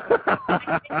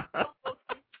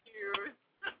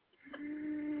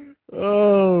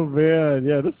 Oh man,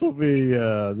 yeah, this will be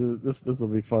this will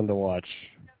be fun to watch.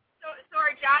 So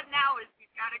our job now is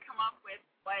we've got to come up with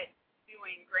what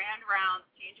doing grand rounds,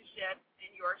 change of shift,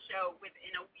 in your show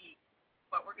within a week.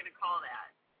 What we're going to call that?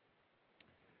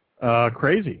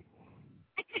 Crazy.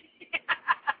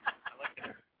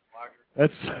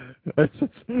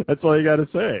 That's all you got to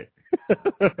say.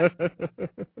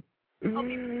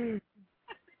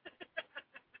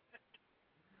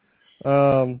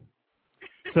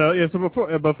 So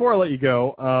before I let you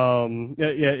go,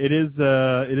 it is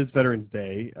Veterans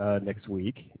Day next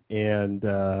week, and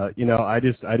I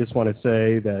just want to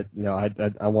say that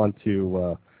I want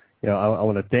to I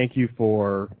want to thank you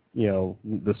for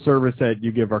the service that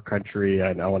you give our country,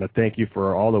 and I want to thank you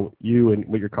for all you and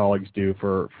what your colleagues do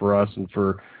for us and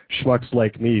for schmucks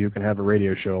like me who can have a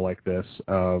radio show like this.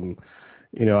 And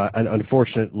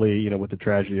unfortunately, with the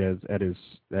tragedy that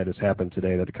has happened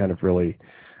today, that kind of really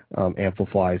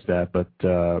amplifies that. But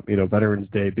Veterans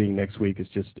Day being next week is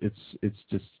just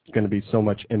going to be so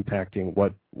much impacting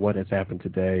what has happened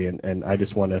today, and I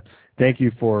just want to thank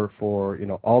you for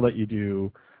all that you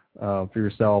do for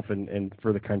yourself and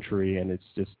for the country, and it's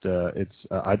just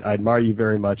I admire you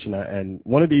very much, and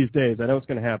one of these days I know it's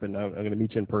going to happen. I'm going to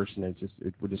meet you in person, and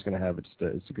we're just going to have it's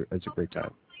a great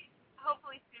time.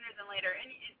 Hopefully sooner than later, and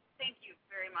thank you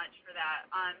very much for that.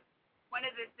 One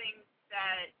of the things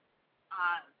that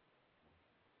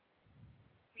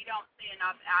we don't say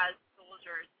enough as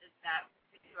soldiers is that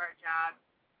we do our job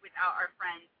without our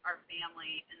friends, our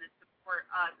family, and the support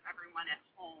of everyone at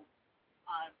home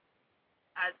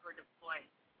as we're deployed.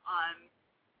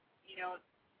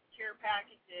 Care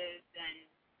packages and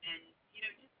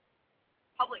just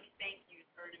public thank yous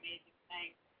are an amazing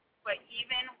thing. But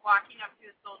even walking up to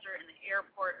a soldier in the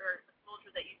airport or a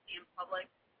soldier that you see in public,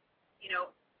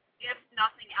 if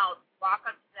nothing else, walk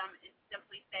up to them and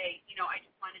simply say, I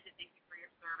just wanted to thank you for your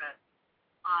service.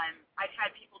 I've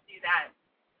had people do that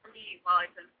for me while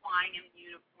I've been flying in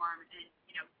uniform and,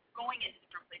 going into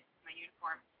different places in my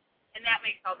uniform. And that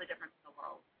makes all the difference in the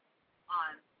world.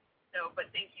 But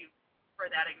thank you for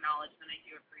that acknowledgement. I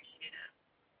do appreciate it.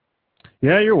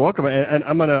 Yeah, you're welcome. And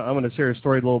I'm gonna share a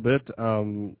story a little bit.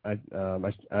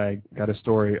 I got a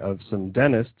story of some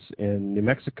dentists in New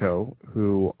Mexico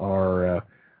who are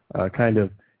kind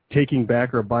of taking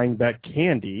back or buying back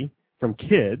candy from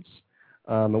kids.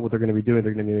 And what they're going to be doing,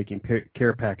 they're going to be making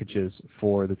care packages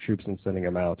for the troops and sending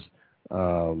them out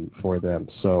for them.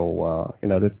 So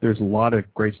there's a lot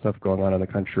of great stuff going on in the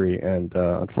country, and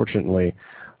unfortunately,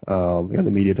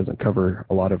 the media doesn't cover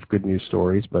a lot of good news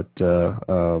stories, but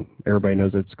everybody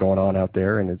knows it's going on out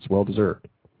there, and it's well deserved.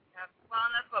 Yeah, well,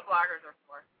 and that's what bloggers are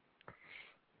for.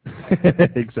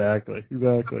 Exactly.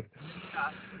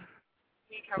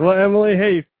 Well, Emily,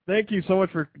 hey, thank you so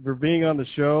much for being on the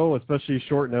show, especially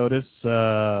short notice.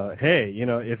 Hey,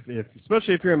 if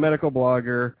especially if you're a medical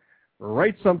blogger,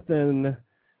 write something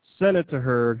send it to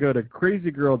her, go to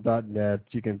crazygirl.net.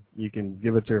 You can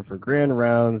give it to her for grand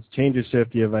rounds, change a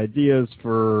shift. You have ideas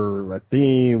for a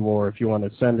theme, or if you want to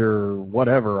send her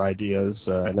whatever ideas,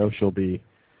 I know she'll be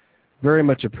very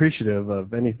much appreciative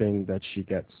of anything that she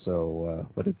gets. So,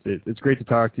 but it's great to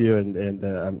talk to you, and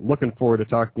I'm looking forward to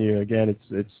talking to you again.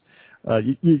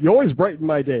 You always brighten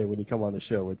my day when you come on the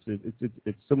show.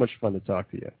 It's so much fun to talk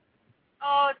to you.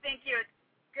 Oh, thank you. It's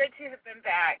good to have been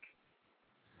back.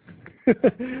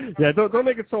 Yeah, don't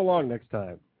make it so long next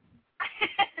time.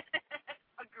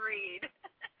 Agreed.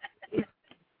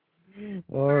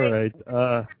 All right.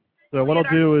 So what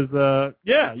I'll do is,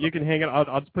 you can hang out.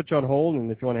 I'll just put you on hold, and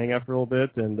if you want to hang out for a little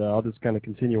bit, and I'll just kind of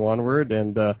continue onward.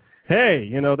 And hey,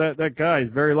 that guy is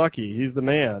very lucky. He's the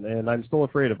man, and I'm still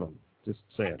afraid of him. Just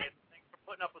saying. Thanks for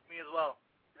putting up with me as well.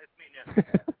 Nice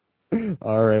meeting you.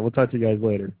 All right, we'll talk to you guys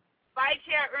later. Bye,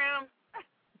 chat room.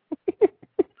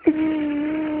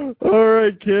 All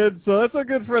right, kids. So that's our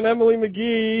good friend Emily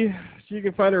McGee. You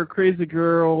can find her at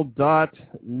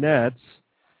crazygirl.net.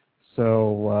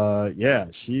 So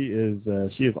she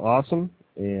is awesome,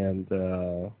 and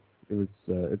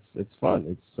it's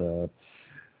fun.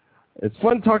 It's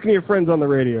fun talking to your friends on the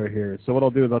radio here. So what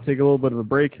I'll do is I'll take a little bit of a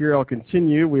break here. I'll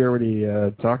continue. We already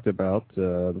talked about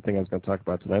the thing I was going to talk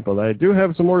about tonight, but I do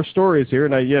have some more stories here.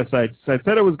 And I said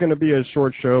it was going to be a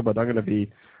short show, but I'm going to be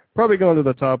probably going to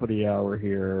the top of the hour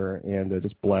here and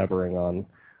just blabbering on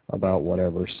about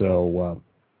whatever. So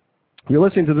you're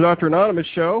listening to the Dr. Anonymous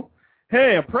Show.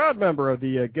 Hey, a proud member of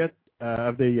the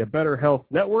Better Health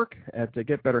Network at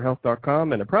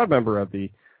getbetterhealth.com, and a proud member of the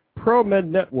ProMed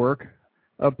Network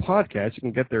of podcasts. You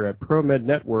can get there at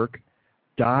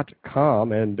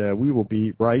promednetwork.com, and we will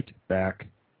be right back.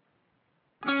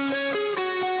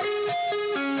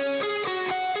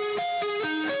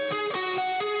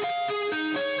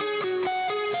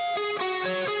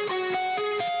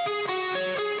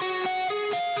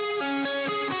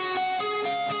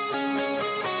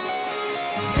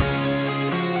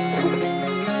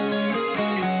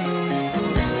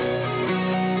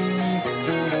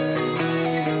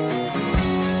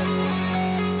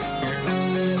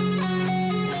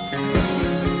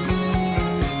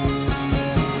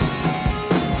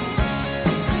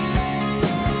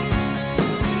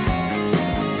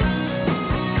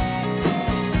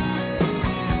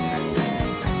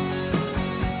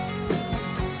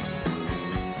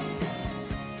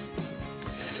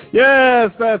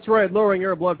 Yes, that's right. Lowering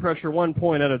your blood pressure 1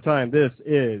 point at a time. This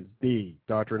is the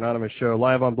Dr. Anonymous Show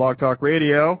live on Blog Talk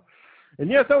Radio. And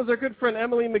yes, that was our good friend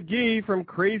Emily McGee from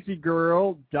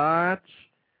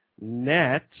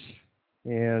crazygirl.net.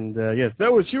 And yes,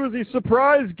 she was the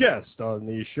surprise guest on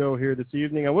the show here this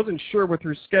evening. I wasn't sure with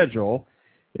her schedule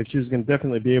if she was going to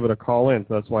definitely be able to call in,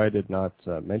 so that's why I did not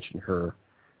mention her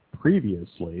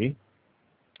previously.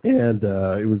 And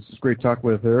it was great talking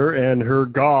with her and her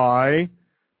guy.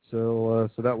 So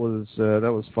that was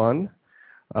fun.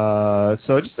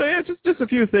 So just a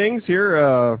few things here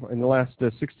in the last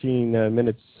 16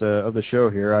 minutes of the show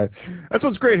here. That's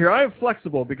what's great here. I am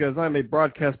flexible because I'm a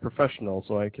broadcast professional,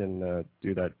 so I can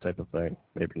do that type of thing.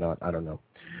 Maybe not. I don't know.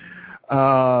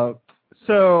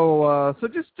 So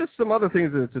just some other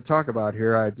things to talk about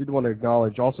here. I did want to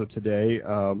acknowledge also today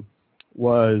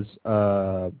was.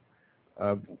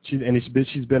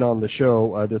 She's been on the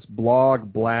show, this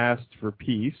Blog Blast for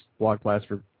Peace,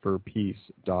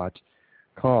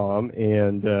 blogblastforpeace.com,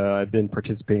 and I've been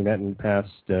participating in that in the past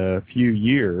few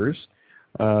years.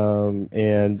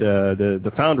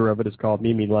 The founder of it is called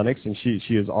Mimi Lennox, and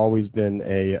she has always been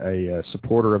a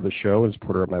supporter of the show and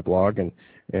supporter of my blog, and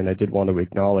I did want to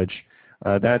acknowledge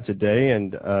that today.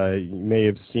 And you may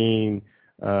have seen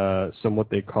some what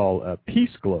they call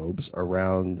peace globes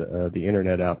around the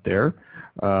internet out there,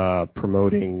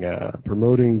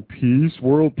 promoting peace,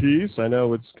 world peace. I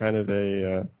know it's kind of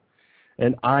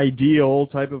an ideal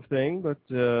type of thing, but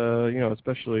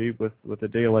especially with a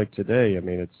day like today, I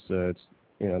mean, it's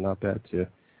not bad to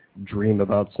dream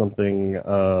about something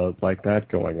like that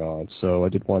going on. So I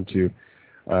did want to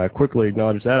quickly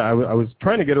acknowledge that. I was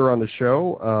trying to get her on the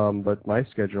show, but my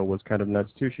schedule was kind of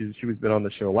nuts too. She was been on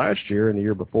the show last year and the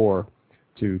year before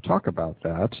to talk about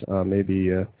that. Maybe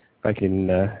if I can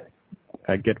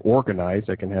get organized,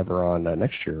 I can have her on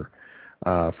next year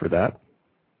for that.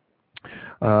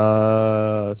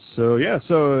 And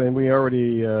we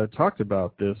already talked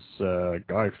about this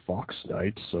Guy Fawkes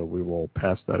night, so we will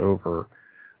pass that over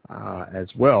as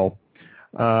well.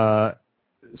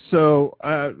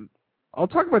 I'll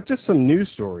talk about just some news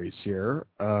stories here.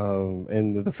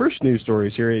 And the first news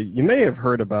stories here, you may have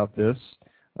heard about this.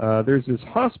 There's this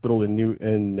hospital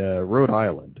in Rhode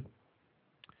Island.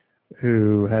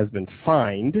 who has been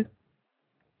fined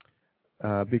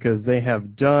because they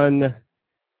have done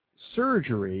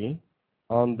surgery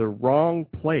on the wrong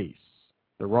place,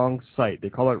 the wrong site. They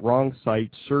call it wrong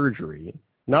site surgery.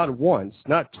 Not once,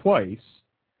 not twice,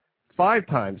 5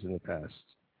 times in the past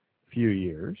few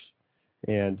years.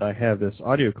 And I have this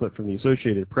audio clip from the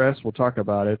Associated Press. We'll talk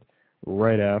about it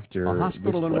right after. A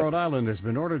hospital in Rhode Island has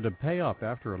been ordered to pay up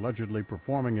after allegedly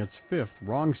performing its 5th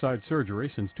wrong side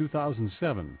surgery since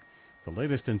 2007. The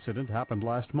latest incident happened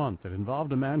last month. It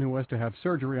involved a man who was to have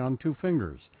surgery on 2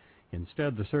 fingers.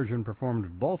 Instead, the surgeon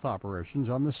performed both operations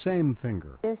on the same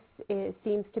finger. This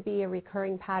seems to be a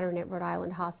recurring pattern at Rhode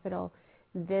Island Hospital.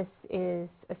 This is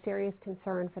a serious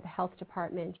concern for the health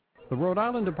department. The Rhode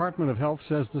Island Department of Health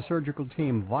says the surgical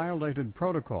team violated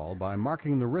protocol by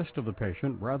marking the wrist of the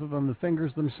patient rather than the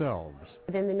fingers themselves.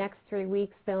 Within the next 3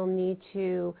 weeks, they'll need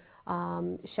to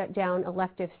shut down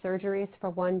elective surgeries for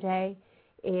 1 day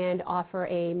and offer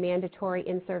a mandatory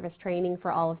in-service training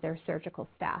for all of their surgical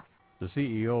staff. The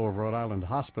CEO of Rhode Island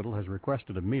Hospital has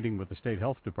requested a meeting with the state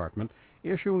health department,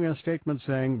 issuing a statement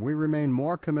saying, "We remain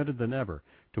more committed than ever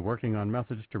to working on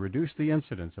methods to reduce the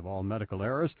incidence of all medical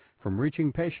errors from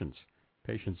reaching patients.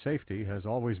 Patient safety has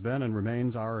always been and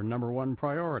remains our #1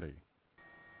 priority."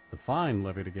 The fine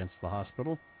levied against the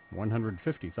hospital,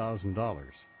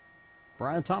 $150,000.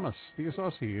 Brian Thomas, The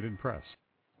Associated Press.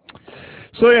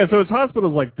 So it's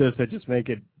hospitals like this that just make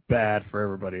it bad for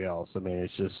everybody else. I mean,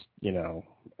 it's just,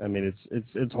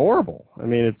 it's horrible. I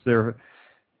mean, it's their,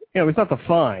 it's not the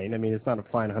fine. I mean, it's not a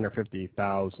fine,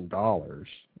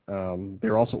 $150,000.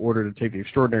 They're also ordered to take the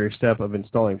extraordinary step of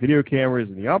installing video cameras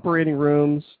in the operating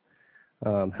rooms.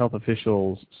 Health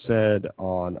officials said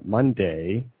on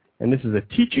Monday, and this is a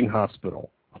teaching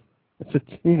hospital. It's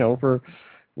for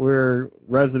where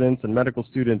residents and medical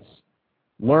students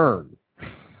learn.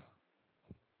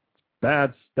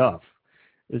 Bad stuff.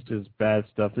 It's just bad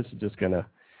stuff. This is just going to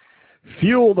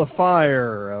fuel the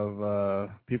fire of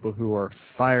people who are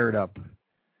fired up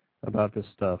about this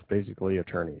stuff, basically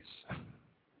attorneys,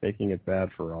 making it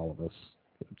bad for all of us.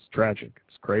 It's tragic.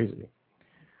 It's crazy.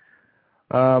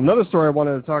 Another story I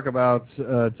wanted to talk about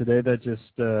today that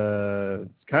just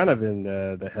kind of in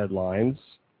the headlines.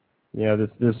 I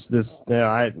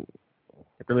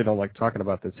really don't like talking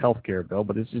about this health care bill,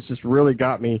 but it's just really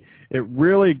got me. It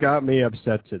really got me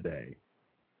upset today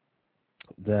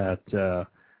that the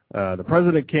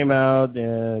president came out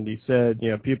and he said,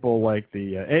 people like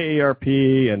the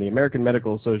AARP and the American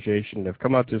Medical Association have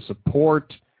come out to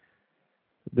support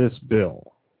this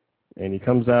bill. And he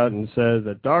comes out and says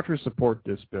that doctors support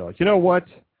this bill. You know what?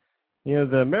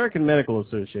 The American Medical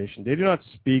Association, they do not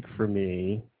speak for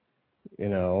me.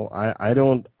 I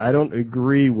don't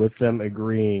agree with them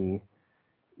agreeing,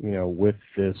 with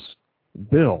this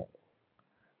bill.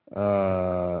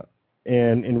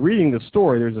 And in reading the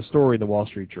story, there's a story in the Wall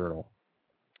Street Journal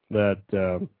that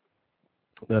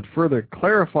further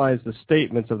clarifies the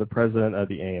statements of the president of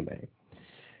the AMA.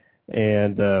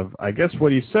 And I guess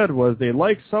what he said was they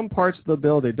like some parts of the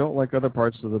bill, they don't like other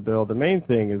parts of the bill. The main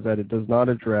thing is that it does not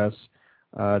address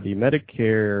the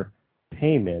Medicare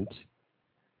payment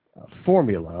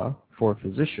formula for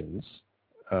physicians,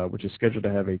 which is scheduled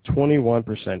to have a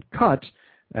 21% cut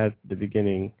at the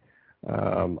beginning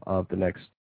of the next,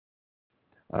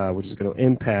 which is going to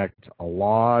impact a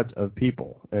lot of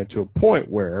people, and to a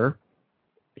point where,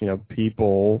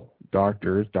 people,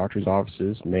 doctors'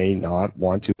 offices may not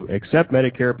want to accept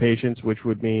Medicare patients, which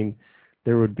would mean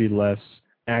there would be less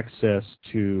access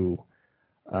to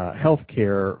health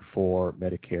care for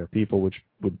Medicare people, which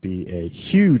would be a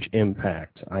huge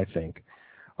impact, I think,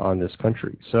 on this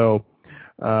country. So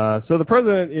the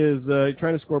president is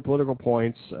trying to score political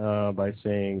points by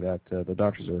saying that the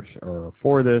doctors are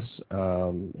for this,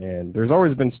 and there's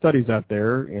always been studies out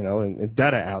there, and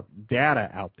data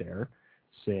out there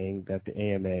saying that the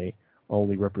AMA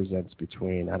only represents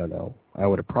between, I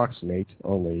would approximate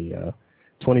only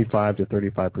 25 to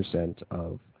 35%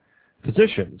 of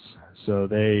physicians. So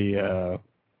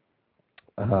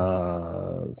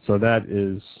so that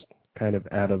is kind of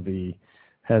out of the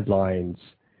headlines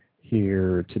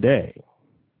here today.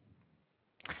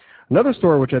 Another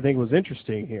story which I think was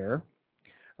interesting here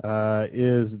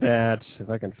is that, if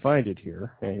I can find it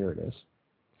here, here it is.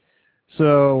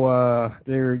 So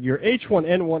your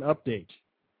H1N1 update.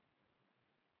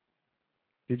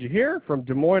 Did you hear from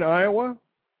Des Moines, Iowa?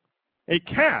 A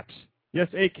cat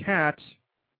gets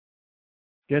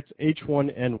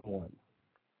H1N1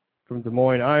 from Des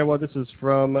Moines, Iowa. This is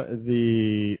from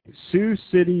the Sioux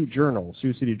City Journal,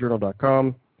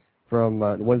 SiouxCityJournal.com, from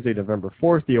Wednesday, November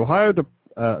 4th. The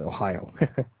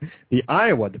the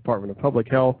Iowa Department of Public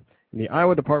Health the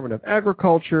Iowa Department of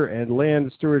Agriculture and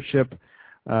Land Stewardship,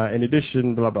 in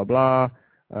addition, blah, blah, blah,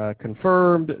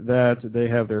 confirmed that they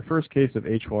have their first case of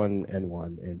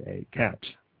H1N1 in a cat.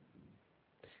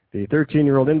 The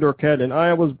 13-year-old indoor cat in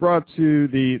Iowa was brought to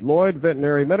the Lloyd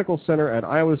Veterinary Medical Center at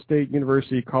Iowa State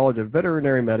University College of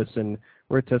Veterinary Medicine,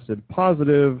 where it tested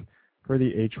positive for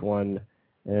the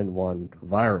H1N1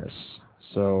 virus.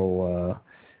 So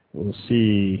we'll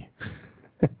see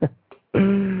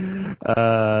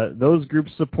those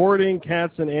groups supporting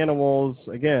cats and animals,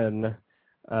 again,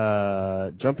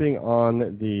 jumping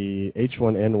on the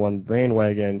H1N1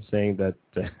 bandwagon, saying that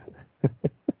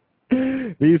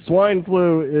the swine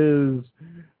flu is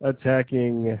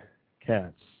attacking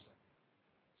cats.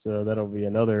 So that'll be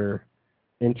another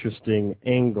interesting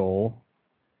angle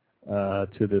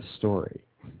to this story.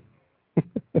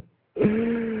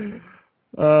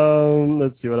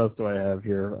 Let's see, what else do I have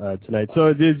here tonight? So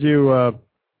I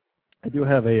do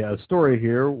have a story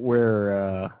here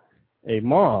where a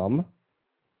mom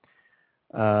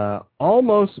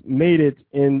almost made it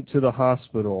into the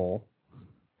hospital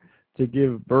to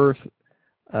give birth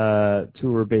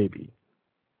to her baby.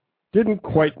 Didn't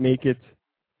quite make it.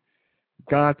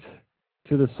 Got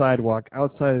to the sidewalk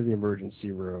outside of the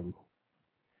emergency room.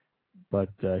 But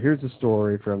here's a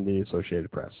story from the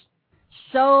Associated Press.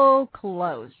 So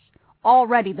close.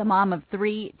 Already the mom of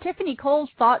 3, Tiffany Coles,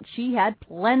 thought she had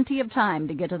plenty of time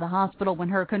to get to the hospital when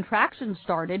her contractions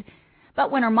started. But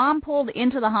when her mom pulled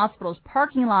into the hospital's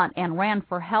parking lot and ran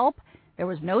for help, there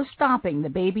was no stopping the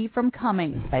baby from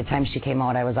coming. By the time she came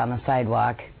out, I was on the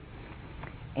sidewalk,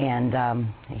 and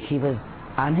he was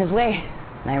on his way.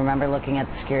 And I remember looking at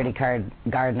the security guard,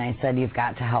 and I said, "You've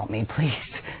got to help me, please."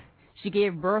 She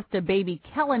gave birth to baby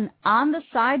Kellen on the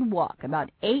sidewalk, about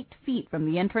 8 feet from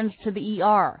the entrance to the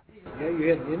ER. Yeah, you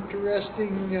had an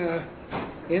interesting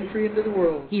entry into the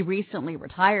world. He recently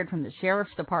retired from the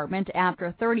Sheriff's Department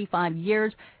after 35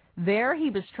 years. There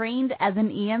he was trained as an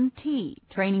EMT,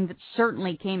 training that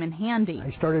certainly came in handy.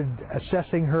 I started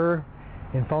assessing her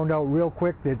and found out real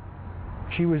quick that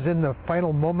she was in the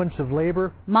final moments of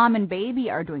labor. Mom and baby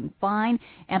are doing fine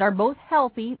and are both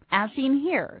healthy, as seen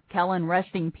here. Kellen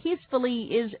resting peacefully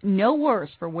is no worse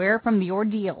for wear from the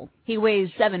ordeal. He weighs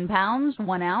 7 pounds,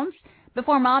 1 ounce.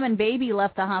 Before Mom and baby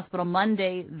left the hospital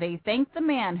Monday, they thanked the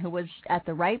man who was at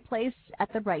the right place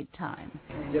at the right time.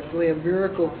 Definitely a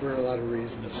miracle for a lot of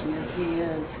reasons. Yes, he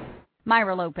is.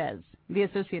 Myra Lopez, The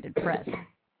Associated Press.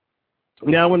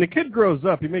 Now, when the kid grows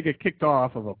up, he may get kicked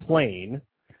off of a plane.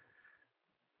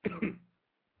 I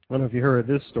don't know if you heard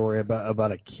this story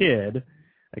about a kid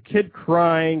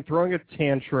crying, throwing a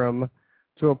tantrum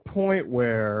to a point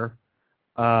where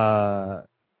the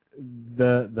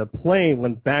plane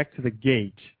went back to the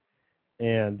gate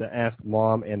and asked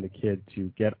Mom and the kid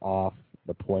to get off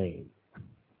the plane.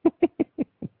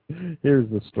 Here's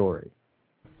the story.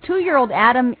 2-year-old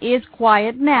Adam is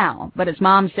quiet now, but his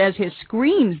mom says his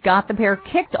screams got the pair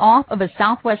kicked off of a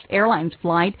Southwest Airlines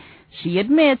flight. She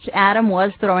admits Adam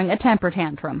was throwing a temper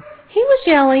tantrum. He was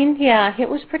yelling, yeah, it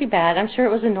was pretty bad. I'm sure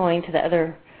it was annoying to the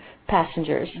other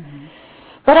passengers. Mm-hmm.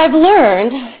 But I've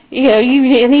learned,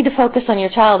 you need to focus on your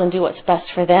child and do what's best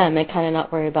for them and kind of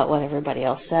not worry about what everybody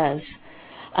else says.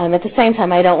 At the same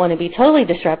time, I don't want to be totally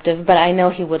disruptive, but I know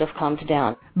he would have calmed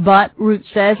down. But Ruth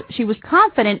says she was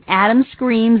confident Adam's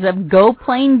screams of "Go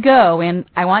plane go" and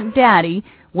 "I want daddy"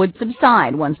 would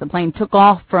subside once the plane took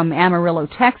off from Amarillo,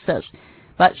 Texas.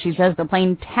 But she says the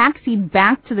plane taxied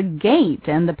back to the gate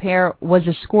and the pair was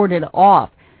escorted off.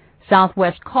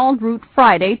 Southwest called Ruth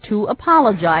Friday to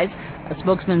apologize. A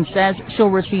spokesman says she'll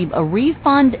receive a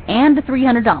refund and a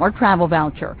 $300 travel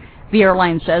voucher. The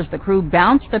airline says the crew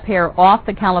bounced the pair off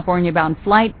the California-bound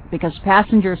flight because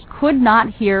passengers could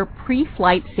not hear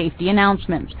pre-flight safety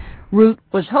announcements. Ruth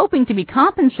was hoping to be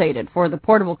compensated for the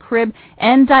portable crib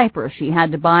and diaper she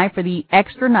had to buy for the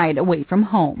extra night away from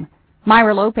home.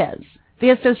 Myra Lopez, The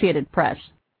Associated Press.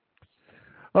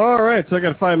 All right, so I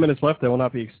got 5 minutes left. I will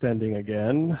not be extending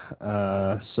again.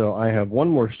 So I have one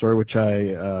more story, which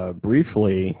I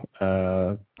briefly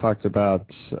talked about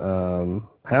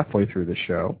halfway through the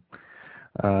show.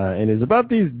 And is about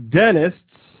these dentists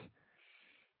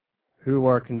who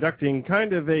are conducting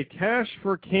kind of a cash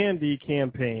for candy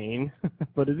campaign,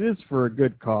 but it is for a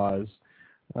good cause.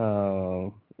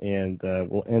 And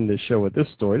we'll end the show with this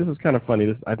story. This is kind of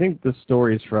funny. I think this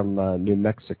story is from New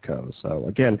Mexico. So,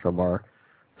 again, from our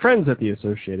friends at the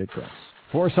Associated Press.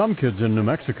 For some kids in New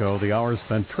Mexico, the hours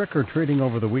spent trick-or-treating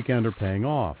over the weekend are paying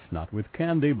off, not with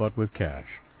candy, but with cash.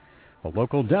 A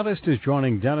local dentist is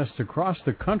joining dentists across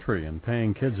the country in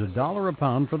paying kids $1 a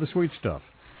pound for the sweet stuff.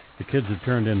 The kids have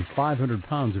turned in 500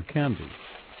 pounds of candy.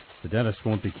 The dentists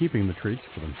won't be keeping the treats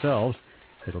for themselves.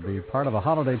 It'll be part of a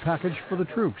holiday package for the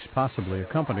troops, possibly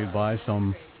accompanied by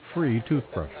some free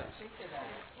toothbrushes.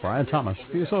 Brian Thomas,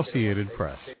 The Associated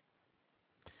Press.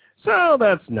 So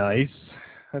that's nice.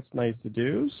 That's nice to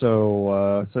do.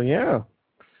 So yeah.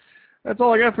 That's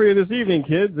all I got for you this evening,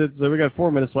 kids. We got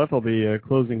 4 minutes left. I'll be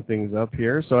closing things up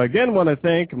here. So I again want to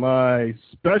thank my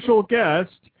special guest,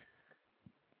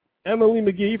 Emily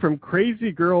McGee from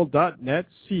CrazyGirl.net,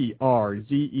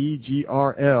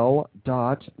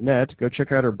 CRZEGRL.net. Go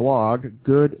check out her blog.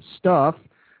 Good stuff.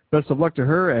 Best of luck to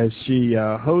her as she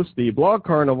hosts the blog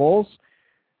carnivals,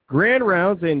 grand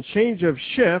rounds, and change of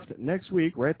shift next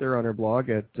week right there on her blog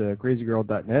at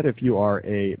CrazyGirl.net. If you are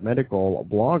a medical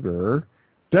blogger,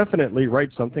 definitely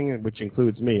write something, which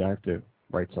includes me. I have to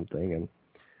write something and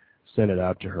send it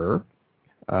out to her.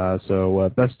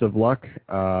 So best of luck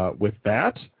with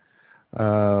that.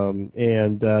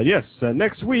 Yes,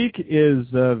 next week is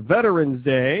Veterans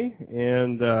Day,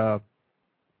 and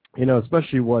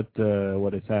especially what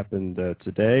has happened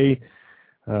today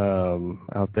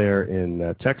out there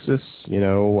in Texas.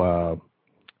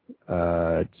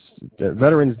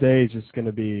 Veterans Day is just going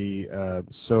to be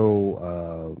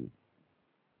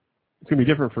it's going to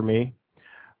be different for me,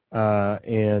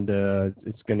 and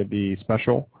it's going to be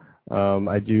special.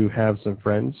 I do have some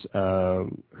friends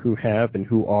who have and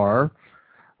who are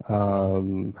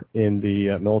in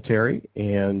the military,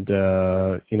 and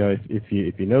if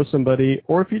you know somebody,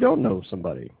 or if you don't know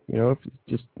somebody, if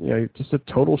it's just a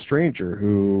total stranger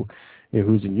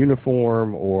who's in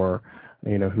uniform, or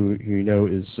who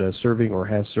is serving or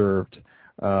has served,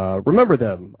 remember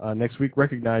them next week.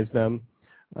 Recognize them,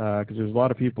 because there's a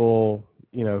lot of people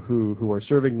who are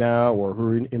serving now, or who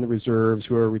are in the reserves,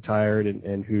 who are retired,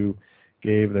 and who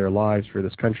gave their lives for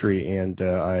this country, and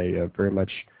I very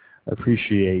much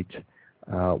appreciate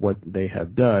what they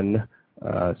have done,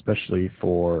 especially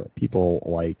for people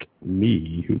like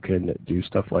me who can do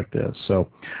stuff like this. So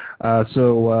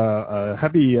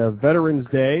happy Veterans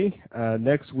Day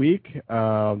next week.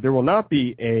 There will not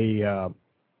be a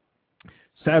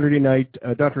Saturday night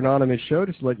Dr. Anonymous show.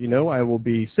 Just to let you know, I will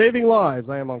be saving lives.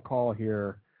 I am on call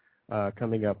here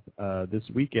coming up this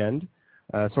weekend.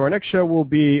 So our next show will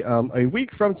be a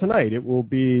week from tonight. It will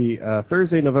be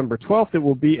Thursday, November 12th. It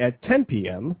will be at 10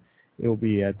 p.m. It will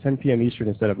be at 10 p.m. Eastern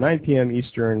instead of 9 p.m.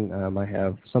 Eastern. I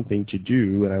have something to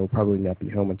do, and I will probably not be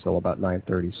home until about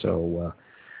 9:30. So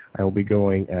I will be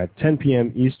going at 10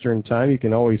 p.m. Eastern time. You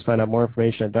can always find out more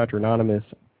information at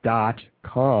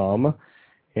dranonymous.com.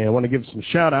 And I want to give some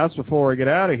shout-outs before I get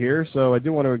out of here. So I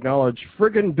do want to acknowledge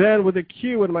Friggin' Ben with a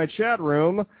Q in my chat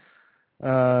room,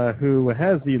 who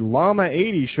has the Llama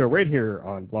 80 show right here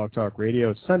on Blog Talk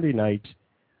Radio, Sunday night,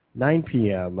 9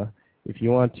 p.m. If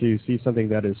you want to see something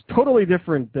that is totally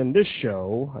different than this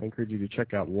show, I encourage you to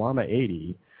check out Llama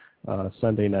 80,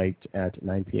 Sunday night at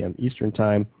 9 p.m. Eastern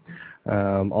Time.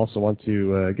 Also want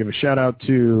to give a shout-out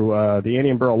to the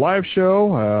Annie and Burl Live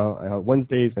show,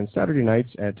 Wednesdays and Saturday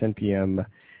nights at 10 p.m.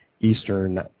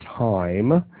 Eastern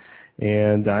Time.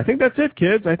 And I think that's it,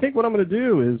 kids. I think what I'm going to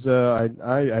do is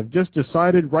I've just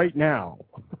decided right now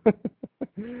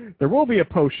there will be a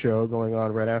post show going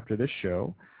on right after this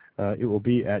show. It will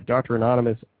be at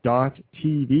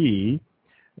dranonymous.tv,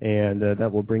 and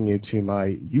that will bring you to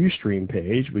my Ustream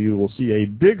page, where you will see a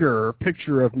bigger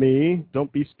picture of me.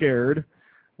 Don't be scared.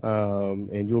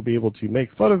 And you'll be able to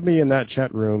make fun of me in that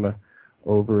chat room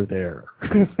over there.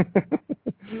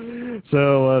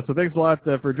 So thanks a lot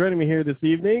for joining me here this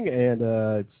evening, and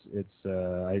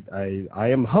I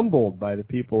am humbled by the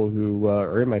people who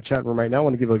are in my chat room right now. I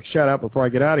want to give a shout out before I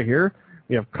get out of here.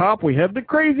 We have Cop, we have the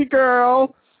Crazy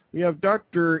Girl, we have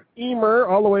Dr. Emer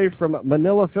all the way from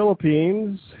Manila,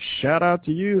 Philippines. Shout out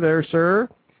to you there, sir.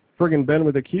 Friggin' Ben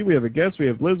with a Q. We have a guest. We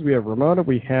have Liz. We have Ramona.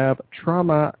 We have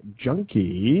Trauma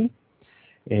Junkie.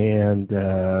 And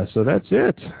so that's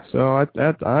it. So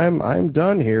I'm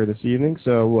done here this evening.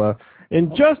 So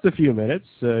in just a few minutes,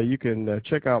 you can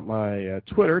check out my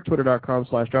Twitter,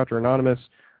 twitter.com/Dr. Anonymous.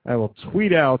 I will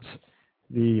tweet out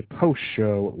the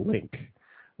post-show link.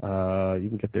 You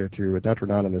can get there through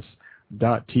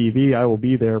dranonymous.tv. I will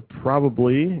be there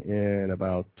probably in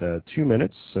about 2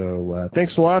 minutes. So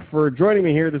thanks a lot for joining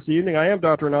me here this evening. I am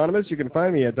Dr. Anonymous. You can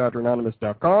find me at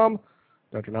dranonymous.com.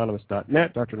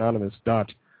 dranonymous.net,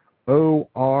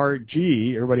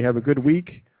 dranonymous.org. Everybody have a good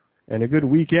week and a good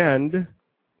weekend,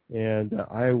 and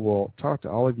I will talk to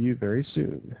all of you very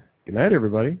soon. Good night,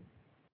 everybody.